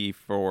have a fee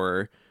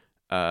for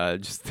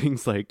just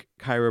things like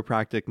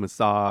chiropractic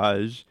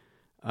massage,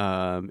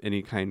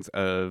 any kinds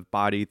of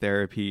body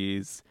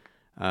therapies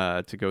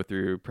to go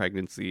through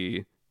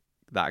pregnancy.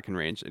 That can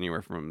range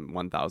anywhere from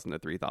 $1,000 to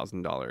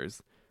 $3,000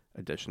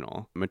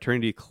 additional.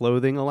 Maternity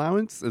clothing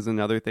allowance is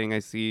another thing I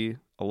see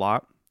a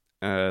lot.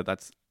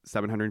 That's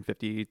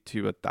 $750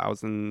 to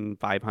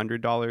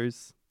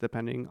 $1,500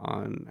 depending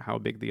on how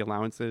big the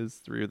allowance is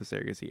through the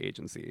surrogacy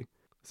agency.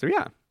 So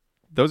yeah,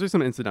 those are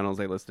some incidentals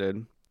I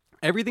listed.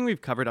 Everything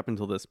we've covered up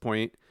until this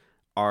point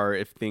are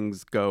if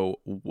things go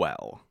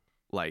well,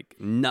 like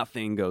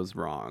nothing goes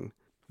wrong.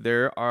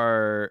 There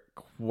are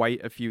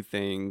quite a few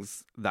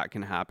things that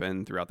can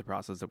happen throughout the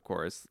process, of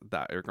course,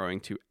 that are going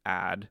to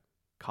add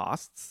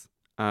costs.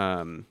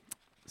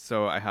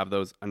 So I have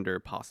those under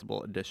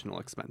possible additional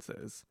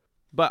expenses.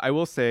 But I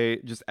will say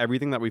just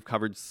everything that we've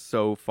covered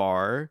so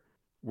far,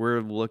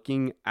 we're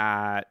looking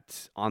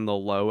at, on the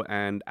low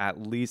end,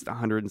 at least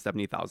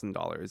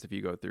 $170,000 if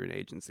you go through an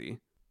agency,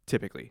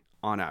 typically,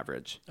 on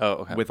average. Oh,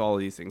 okay. With all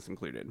of these things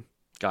included.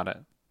 Got it.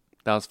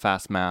 That was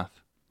fast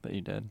math that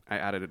you did. I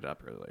added it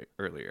up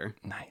earlier.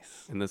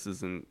 Nice. And this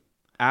is an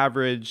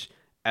average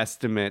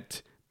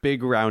estimate,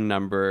 big round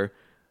number,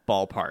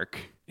 ballpark.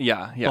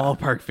 Yeah.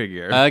 Ballpark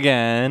figure.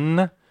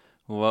 Again,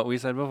 what we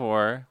said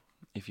before,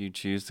 If you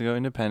choose to go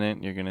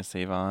independent, you're going to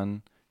save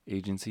on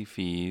agency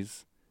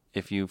fees.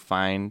 If you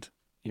find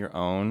your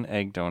own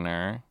egg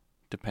donor,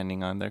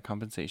 depending on their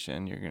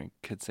compensation,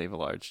 could save a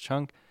large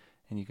chunk,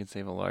 and you could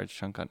save a large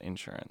chunk on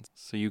insurance.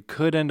 So you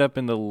could end up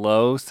in the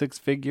low six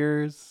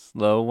figures,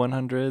 low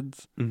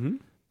 100s,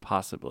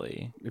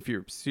 possibly. If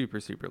you're super,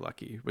 super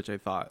lucky, which I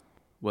thought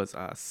was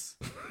us.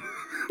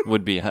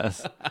 Would be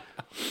us.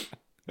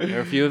 There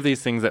are a few of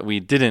these things that we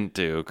didn't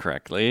do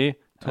correctly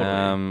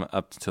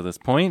up to this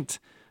point,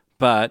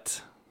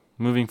 but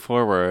moving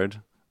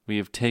forward, we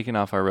have taken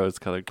off our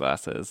rose-colored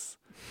glasses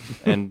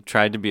and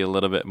tried to be a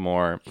little bit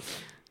more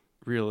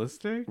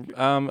realistic.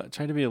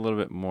 Tried to be a little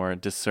bit more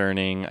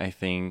discerning. I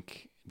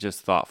think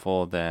just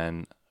thoughtful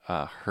than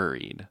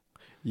hurried.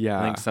 Yeah,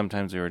 I think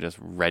sometimes we were just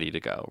ready to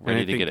go,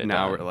 ready to get it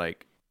now done. We're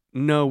like,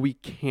 no, we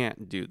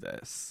can't do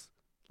this.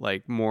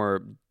 Like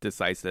more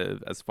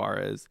decisive as far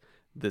as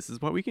this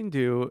is what we can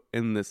do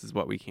and this is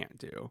what we can't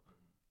do,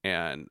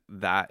 and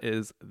that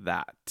is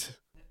that.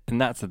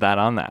 And that's that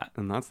on that.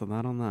 And that's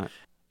that on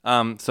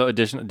that. So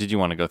additional. Did you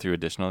want to go through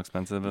additional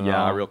expenses?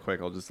 Yeah, real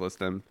quick. I'll just list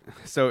them.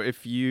 So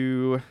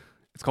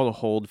it's called a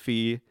hold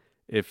fee.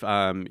 If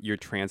your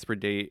transfer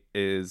date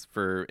is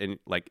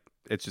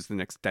it's just an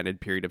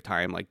extended period of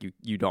time, like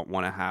you don't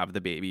want to have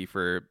the baby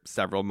for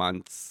several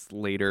months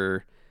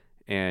later,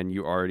 and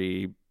you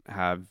already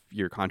have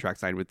your contract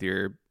signed with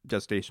your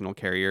gestational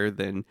carrier,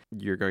 then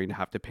you're going to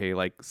have to pay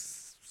like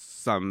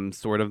some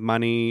sort of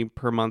money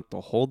per month to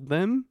hold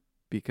them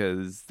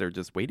because they're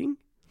just waiting.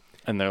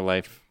 And their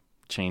life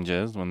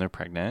changes when they're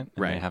pregnant.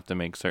 And right. They have to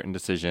make certain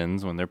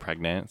decisions when they're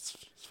pregnant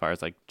as far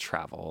as like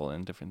travel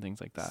and different things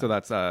like that. So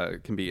that's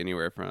can be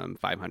anywhere from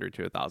 $500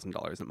 to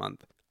 $1,000 a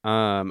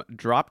month.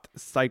 Dropped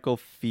cycle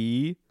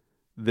fee.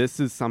 This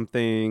is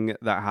something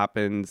that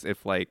happens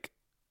if like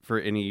for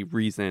any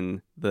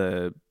reason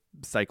the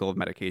cycle of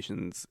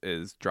medications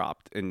is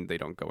dropped and they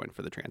don't go in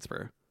for the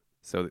transfer.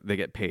 So they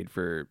get paid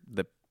for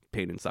the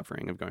pain and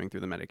suffering of going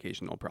through the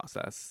medicational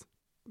process.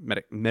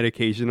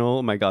 Medicational?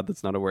 Oh my God,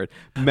 that's not a word.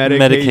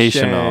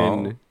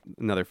 Medicational.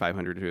 Another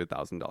 $500 to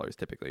 $1,000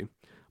 typically.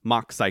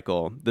 Mock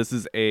cycle. This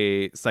is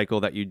a cycle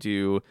that you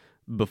do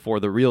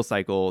before the real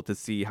cycle to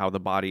see how the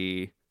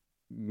body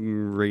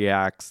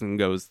reacts and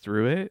goes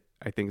through it.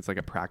 I think it's like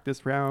a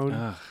practice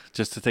round.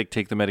 Just to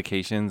take the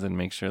medications and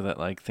make sure that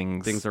like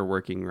things are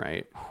working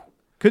right.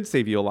 Could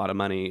save you a lot of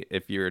money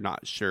if you're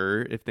not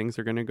sure if things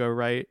are going to go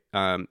right.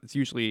 It's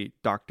usually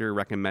doctor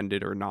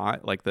recommended or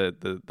not. Like the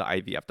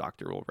IVF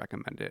doctor will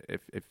recommend it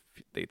if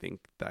they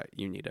think that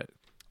you need it.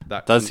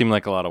 That does seem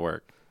like a lot of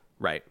work.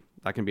 Right.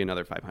 That can be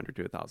another $500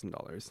 to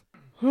 $1,000.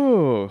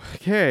 Oh,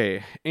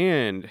 okay.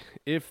 And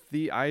if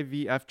the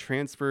IVF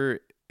transfer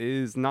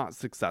is not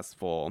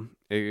successful,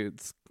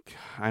 it's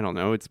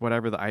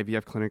whatever the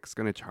IVF clinic's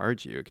going to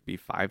charge you. It could be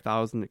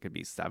 $5,000, it could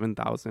be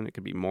 $7,000, it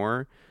could be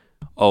more.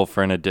 Oh,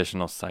 for an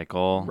additional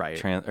cycle,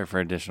 right? Or for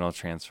additional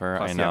transfer.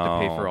 Plus, I know you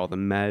have to pay for all the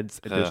meds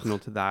additional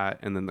to that,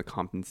 and then the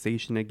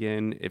compensation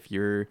again if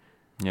you're,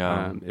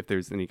 if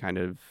there's any kind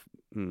of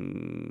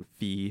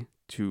fee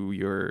to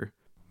your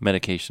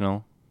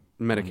medicational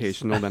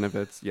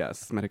benefits.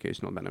 Yes,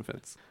 medicational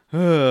benefits.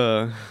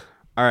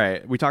 All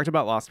right, we talked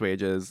about lost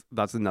wages.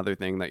 That's another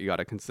thing that you got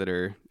to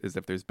consider is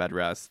if there's bed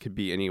rest. Could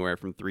be anywhere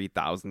from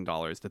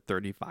 $3,000 to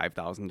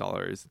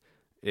 $35,000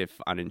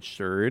 if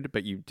uninsured,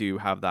 but you do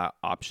have that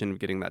option of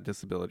getting that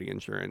disability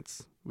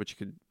insurance, which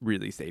could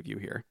really save you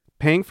here.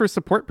 Paying for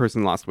support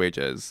person lost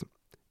wages.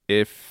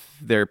 If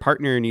their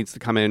partner needs to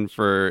come in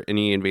for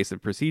any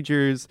invasive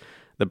procedures,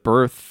 the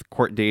birth,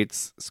 court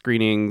dates,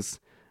 screenings,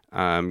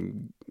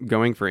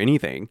 going for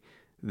anything,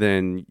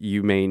 then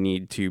you may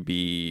need to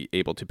be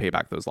able to pay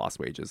back those lost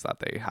wages that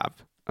they have.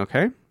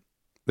 Okay?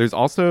 There's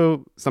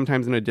also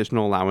sometimes an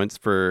additional allowance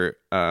for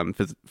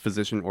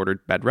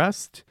physician-ordered bed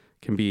rest.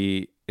 Can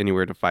be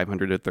anywhere to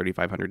 $500 to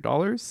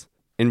 $3,500.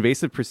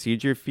 Invasive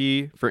procedure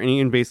fee for any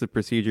invasive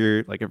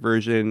procedure like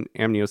aversion,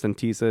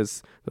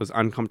 amniocentesis, those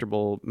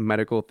uncomfortable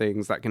medical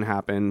things that can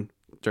happen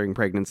during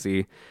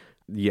pregnancy.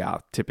 Yeah,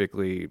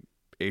 typically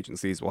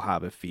agencies will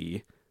have a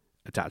fee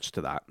attached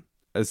to that,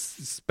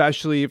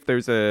 especially if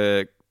there's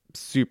a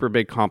super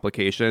big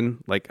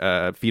complication like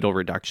a fetal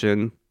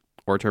reduction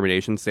or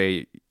termination.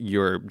 Say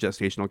your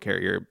gestational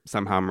carrier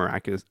somehow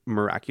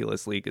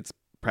miraculously gets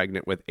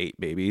pregnant with 8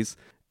 babies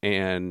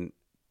and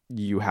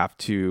you have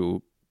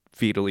to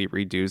fetally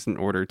reduce in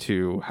order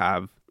to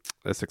have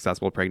a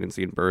successful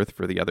pregnancy and birth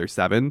for the other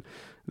 7,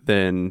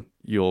 then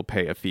you'll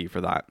pay a fee for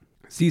that.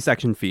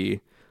 C-section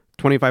fee,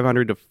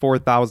 $2,500 to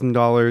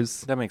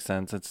 $4,000. That makes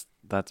sense.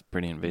 That's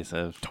pretty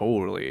invasive.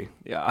 Totally.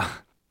 Yeah.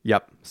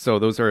 Yep. So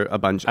those are a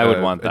bunch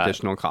of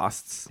additional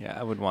costs. Yeah,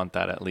 I would want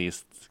that at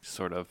least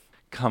sort of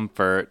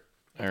comfort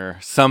or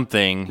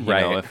something, you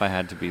know, if I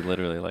had to be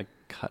literally like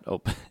cut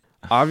open.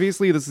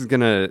 Obviously, this is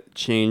going to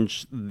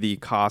change the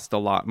cost a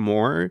lot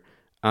more,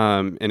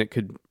 and it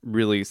could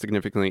really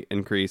significantly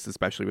increase,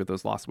 especially with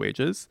those lost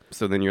wages.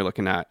 So then you're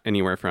looking at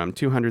anywhere from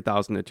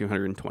 $200,000 to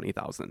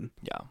 $220,000.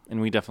 Yeah, and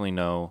we definitely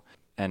know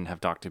and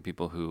have talked to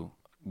people who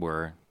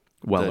were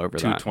well over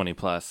 220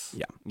 plus.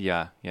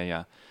 Yeah.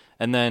 Yeah.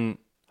 And then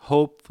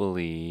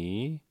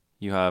hopefully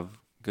you have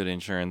good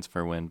insurance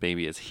for when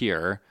baby is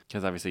here,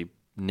 because obviously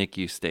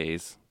NICU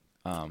stays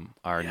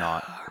are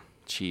not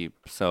cheap.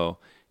 So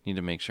you need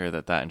to make sure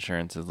that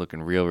insurance is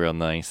looking real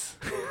nice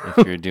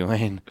if you're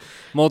doing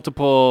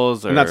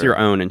multiples. And that's your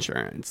own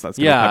insurance. That's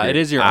it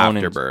is your own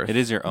afterbirth. It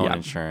is your own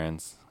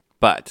insurance.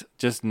 But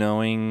just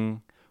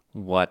knowing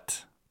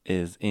what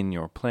is in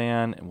your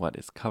plan and what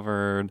is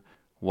covered,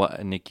 what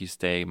a NICU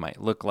stay might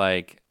look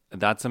like,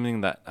 that's something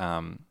that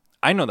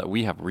I know that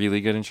we have really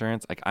good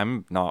insurance. Like,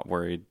 I'm not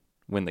worried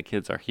when the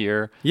kids are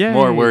here. Yay.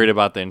 More worried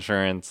about the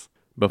insurance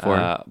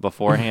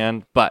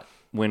beforehand. But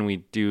when we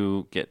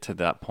do get to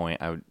that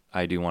point,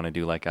 I do want to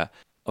do like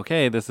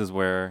this is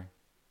where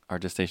our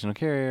gestational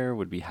carrier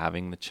would be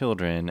having the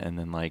children, and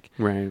then like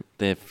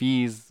the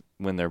fees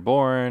when they're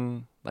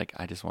born. Like,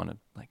 I just want to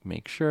like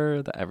make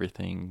sure that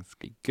everything's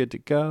good to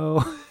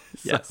go.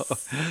 Yes.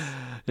 So,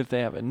 if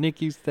they have a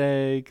NICU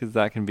stay, because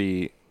that can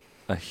be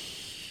a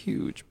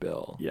huge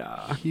bill.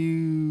 Yeah.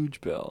 Huge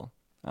bill.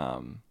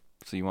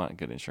 So you want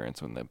good insurance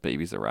when the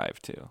babies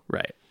arrive too.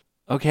 Right.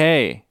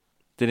 Okay.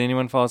 Did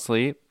anyone fall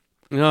asleep?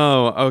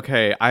 No.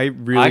 Okay. I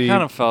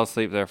kind of fell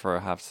asleep there for a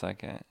half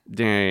second.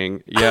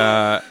 Dang.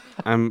 Yeah.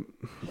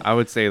 I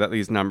would say that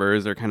these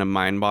numbers are kind of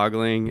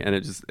mind-boggling, and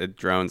it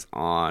drones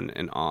on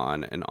and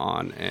on and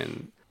on.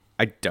 And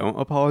I don't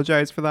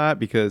apologize for that,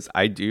 because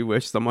I do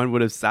wish someone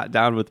would have sat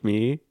down with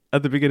me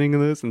at the beginning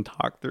of this and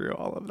talked through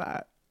all of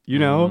that. You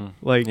know,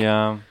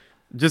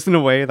 just in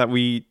a way that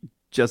we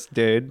just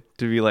did,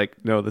 to be like,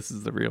 no, this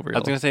is the real. I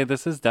was gonna say,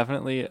 this is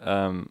definitely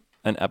an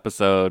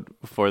episode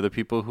for the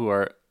people who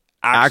are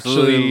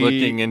actually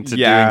looking into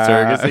doing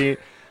surrogacy.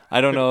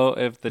 I don't know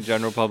if the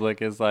general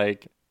public is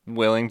like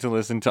willing to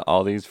listen to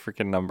all these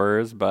freaking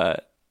numbers,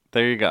 but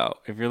there you go.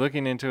 If you're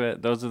looking into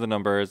it, those are the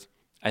numbers.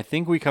 I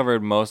think we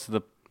covered most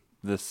of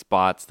the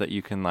spots that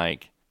you can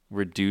like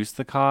reduce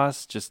the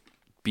cost. Just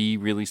be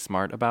really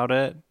smart about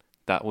it.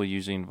 That will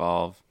usually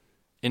involve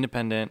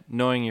independent,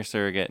 knowing your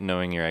surrogate,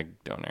 knowing your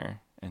egg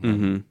donor, and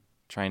then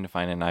trying to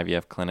find an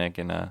IVF clinic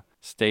in a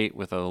state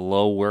with a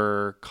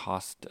lower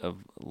cost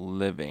of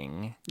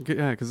living.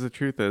 Yeah, because the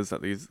truth is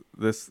that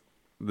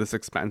this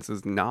expense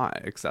is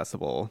not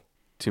accessible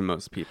to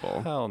most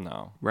people. Hell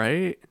no.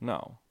 Right?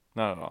 No,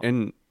 not at all.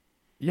 And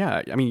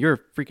yeah, I mean, you're a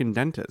freaking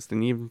dentist,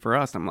 and even for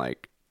us, I'm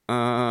like,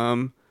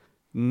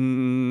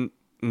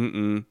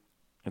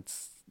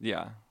 It's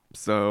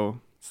So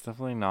it's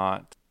definitely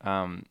not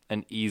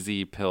an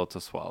easy pill to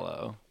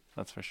swallow.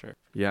 That's for sure.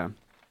 Yeah.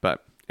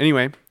 But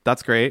anyway,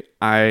 that's great.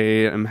 I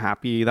am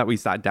happy that we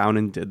sat down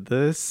and did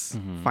this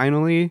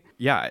finally.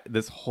 Yeah,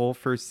 this whole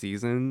first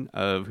season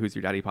of Who's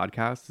Your Daddy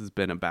podcast has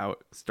been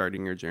about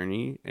starting your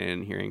journey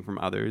and hearing from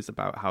others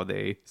about how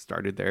they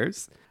started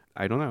theirs.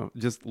 I don't know.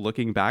 Just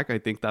looking back, I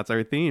think that's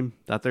our theme.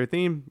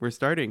 We're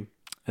starting.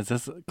 Is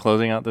this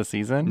closing out the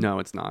season? No,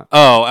 it's not.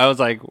 Oh, I was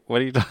like,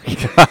 what are you talking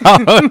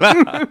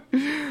about?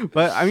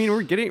 But I mean,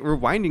 we're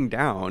winding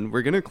down.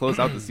 We're going to close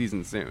out the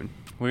season soon.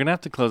 We're going to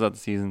have to close out the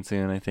season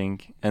soon, I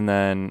think. And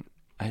then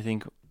I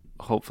think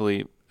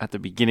hopefully at the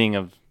beginning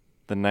of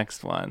the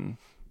next one,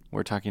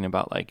 we're talking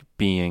about like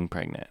being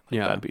pregnant.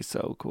 Like, that'd be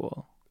so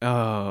cool.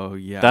 Oh,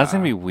 yeah. That's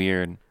going to be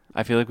weird.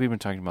 I feel like we've been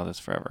talking about this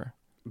forever.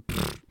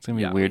 It's going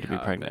to be weird to be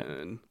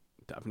pregnant.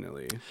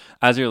 Definitely.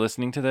 As you're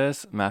listening to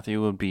this,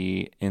 Matthew will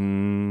be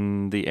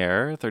in the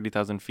air,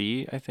 30,000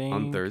 feet, I think.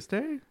 On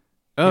Thursday?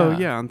 Oh,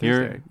 yeah, on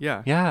Thursday.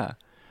 Yeah.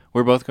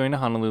 We're both going to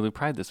Honolulu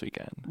Pride this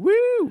weekend.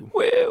 Woo!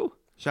 Woo!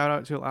 Shout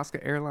out to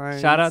Alaska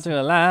Airlines. Shout out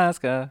to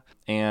Alaska.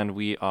 And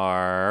we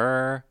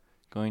are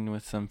going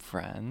with some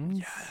friends.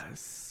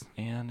 Yes.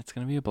 And it's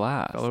going to be a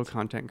blast. Fellow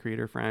content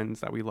creator friends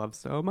that we love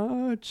so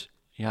much.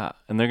 Yeah.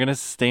 And they're going to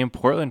stay in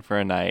Portland for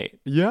a night.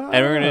 Yeah.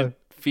 And we're going to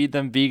feed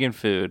them vegan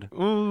food.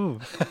 Ooh.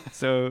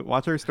 So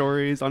watch our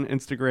stories on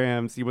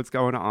Instagram, see what's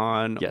going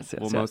on.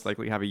 We'll most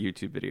likely have a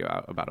YouTube video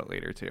out about it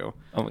later too.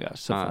 Oh my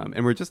gosh, so fun.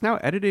 And we're just now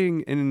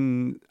editing,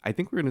 and I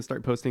think we're going to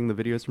start posting the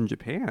videos from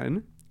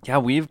Japan. Yeah,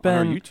 we've been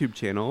on our YouTube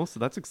channel, so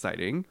that's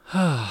exciting.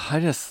 I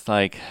just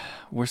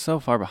we're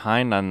so far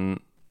behind on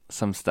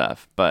some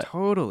stuff, but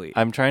totally.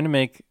 I'm trying to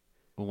make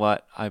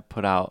what I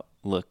put out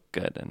look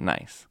good and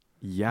nice.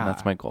 Yeah,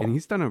 that's my goal. And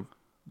he's done a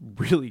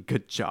really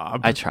good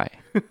job. I try.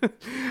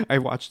 I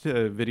watched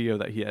a video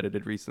that he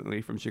edited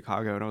recently from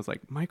Chicago, and I was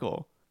like,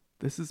 Michael,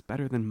 this is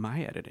better than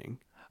my editing.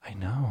 I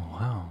know.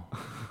 Wow.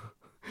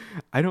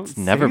 I don't. It's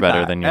never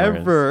better than yours.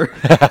 Ever.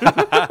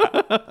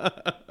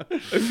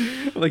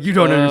 Like, you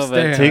don't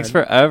understand. It takes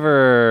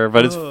forever,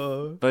 but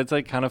it's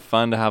like kind of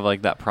fun to have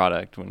like that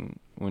product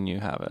when you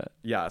have it.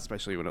 Yeah,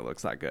 especially when it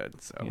looks that good.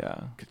 So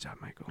yeah, good job,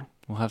 Michael.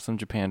 We'll have some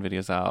Japan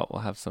videos out.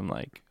 We'll have some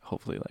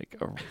hopefully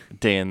a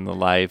day in the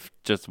life,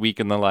 just week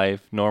in the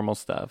life, normal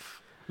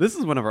stuff. This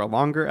is one of our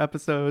longer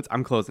episodes.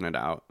 I'm closing it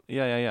out.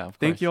 Yeah.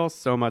 Thank you all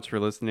so much for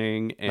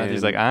listening. And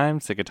Matthew's like, I'm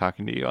sick of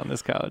talking to you on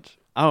this couch.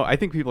 Oh, I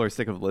think people are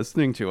sick of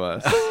listening to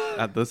us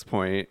at this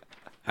point.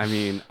 I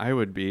mean, I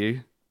would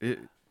be.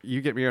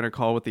 you get me on a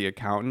call with the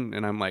accountant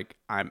and I'm like,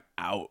 I'm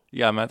out.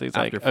 Yeah, Matthew's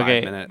after like, 5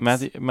 okay,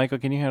 minutes. Michael,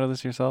 can you handle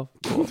this yourself?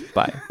 Cool.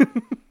 Bye.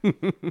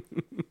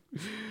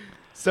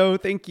 So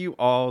thank you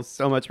all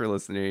so much for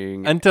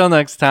listening. Until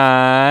next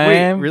time.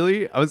 Wait,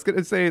 really? I was going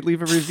to say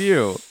leave a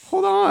review.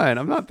 Hold on.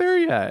 I'm not there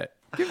yet.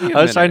 Give me a minute.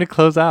 I was trying to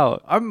close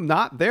out. I'm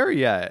not there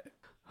yet.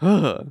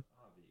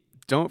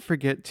 Don't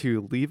forget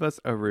to leave us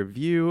a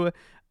review,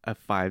 a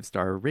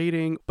 5-star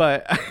rating.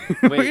 But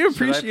we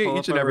appreciate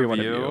each and every one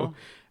of you.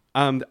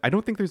 I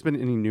don't think there's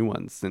been any new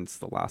ones since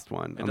the last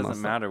one. It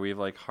doesn't matter. We've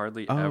like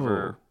hardly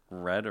ever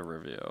read a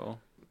review.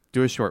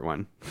 Do a short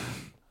one.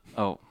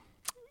 Oh,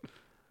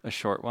 a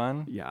short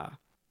one? Yeah.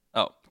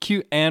 Oh,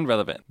 cute and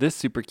relevant. This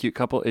super cute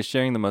couple is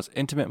sharing the most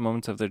intimate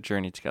moments of their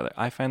journey together.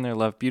 I find their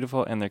love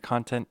beautiful and their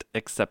content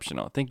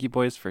exceptional. Thank you,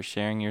 boys, for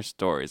sharing your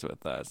stories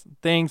with us.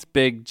 Thanks,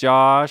 Big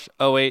Josh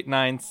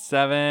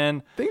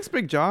 0897. Thanks,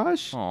 Big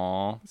Josh.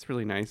 Aw. That's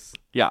really nice.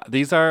 Yeah,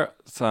 these are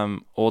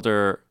some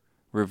older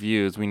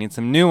reviews. We need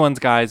some new ones,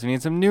 guys. We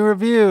need some new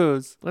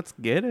reviews. Let's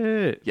get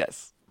it.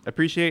 Yes.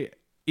 Appreciate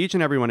each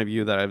and every one of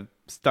you that have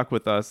stuck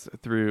with us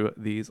through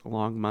these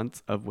long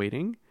months of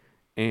waiting.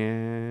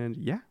 And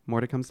yeah,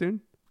 more to come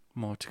soon.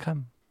 More to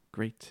come.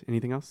 Great.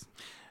 Anything else?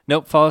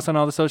 Nope. Follow us on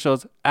all the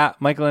socials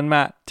at Michael and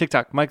Matt,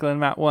 TikTok, Michael and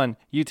Matt 1,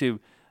 YouTube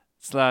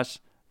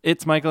 /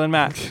 It's Michael and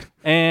Matt.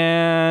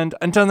 And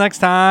until next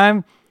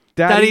time,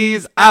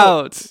 Daddy's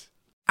out.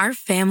 Our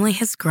family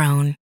has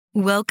grown.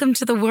 Welcome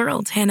to the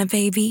world, Hannah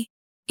baby.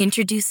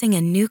 Introducing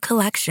a new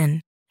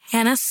collection,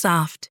 Hannah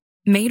Soft,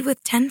 made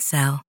with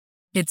Tencel.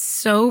 It's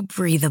so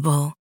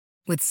breathable,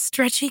 with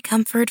stretchy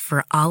comfort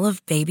for all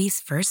of baby's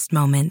first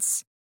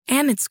moments.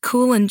 And it's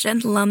cool and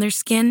gentle on their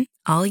skin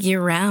all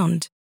year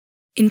round.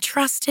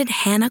 Entrusted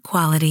Hannah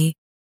quality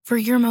for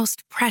your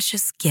most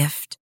precious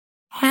gift.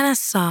 Hannah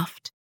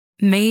Soft,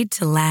 made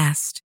to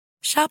last.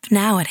 Shop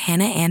now at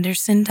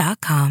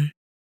hannahanderson.com.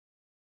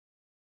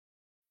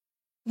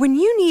 When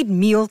you need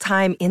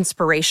mealtime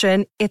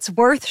inspiration, it's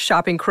worth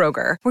shopping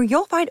Kroger, where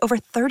you'll find over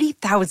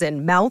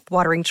 30,000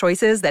 mouth-watering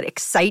choices that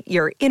excite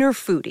your inner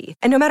foodie.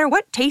 And no matter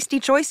what tasty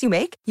choice you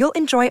make, you'll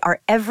enjoy our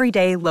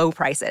everyday low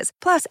prices,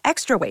 plus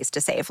extra ways to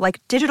save,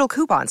 like digital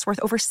coupons worth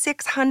over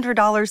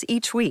 $600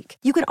 each week.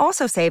 You can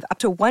also save up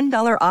to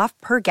 $1 off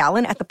per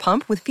gallon at the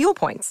pump with fuel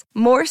points.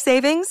 More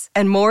savings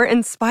and more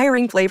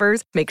inspiring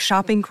flavors make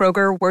shopping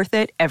Kroger worth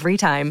it every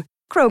time.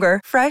 Kroger,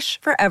 fresh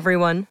for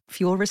everyone.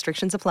 Fuel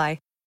restrictions apply.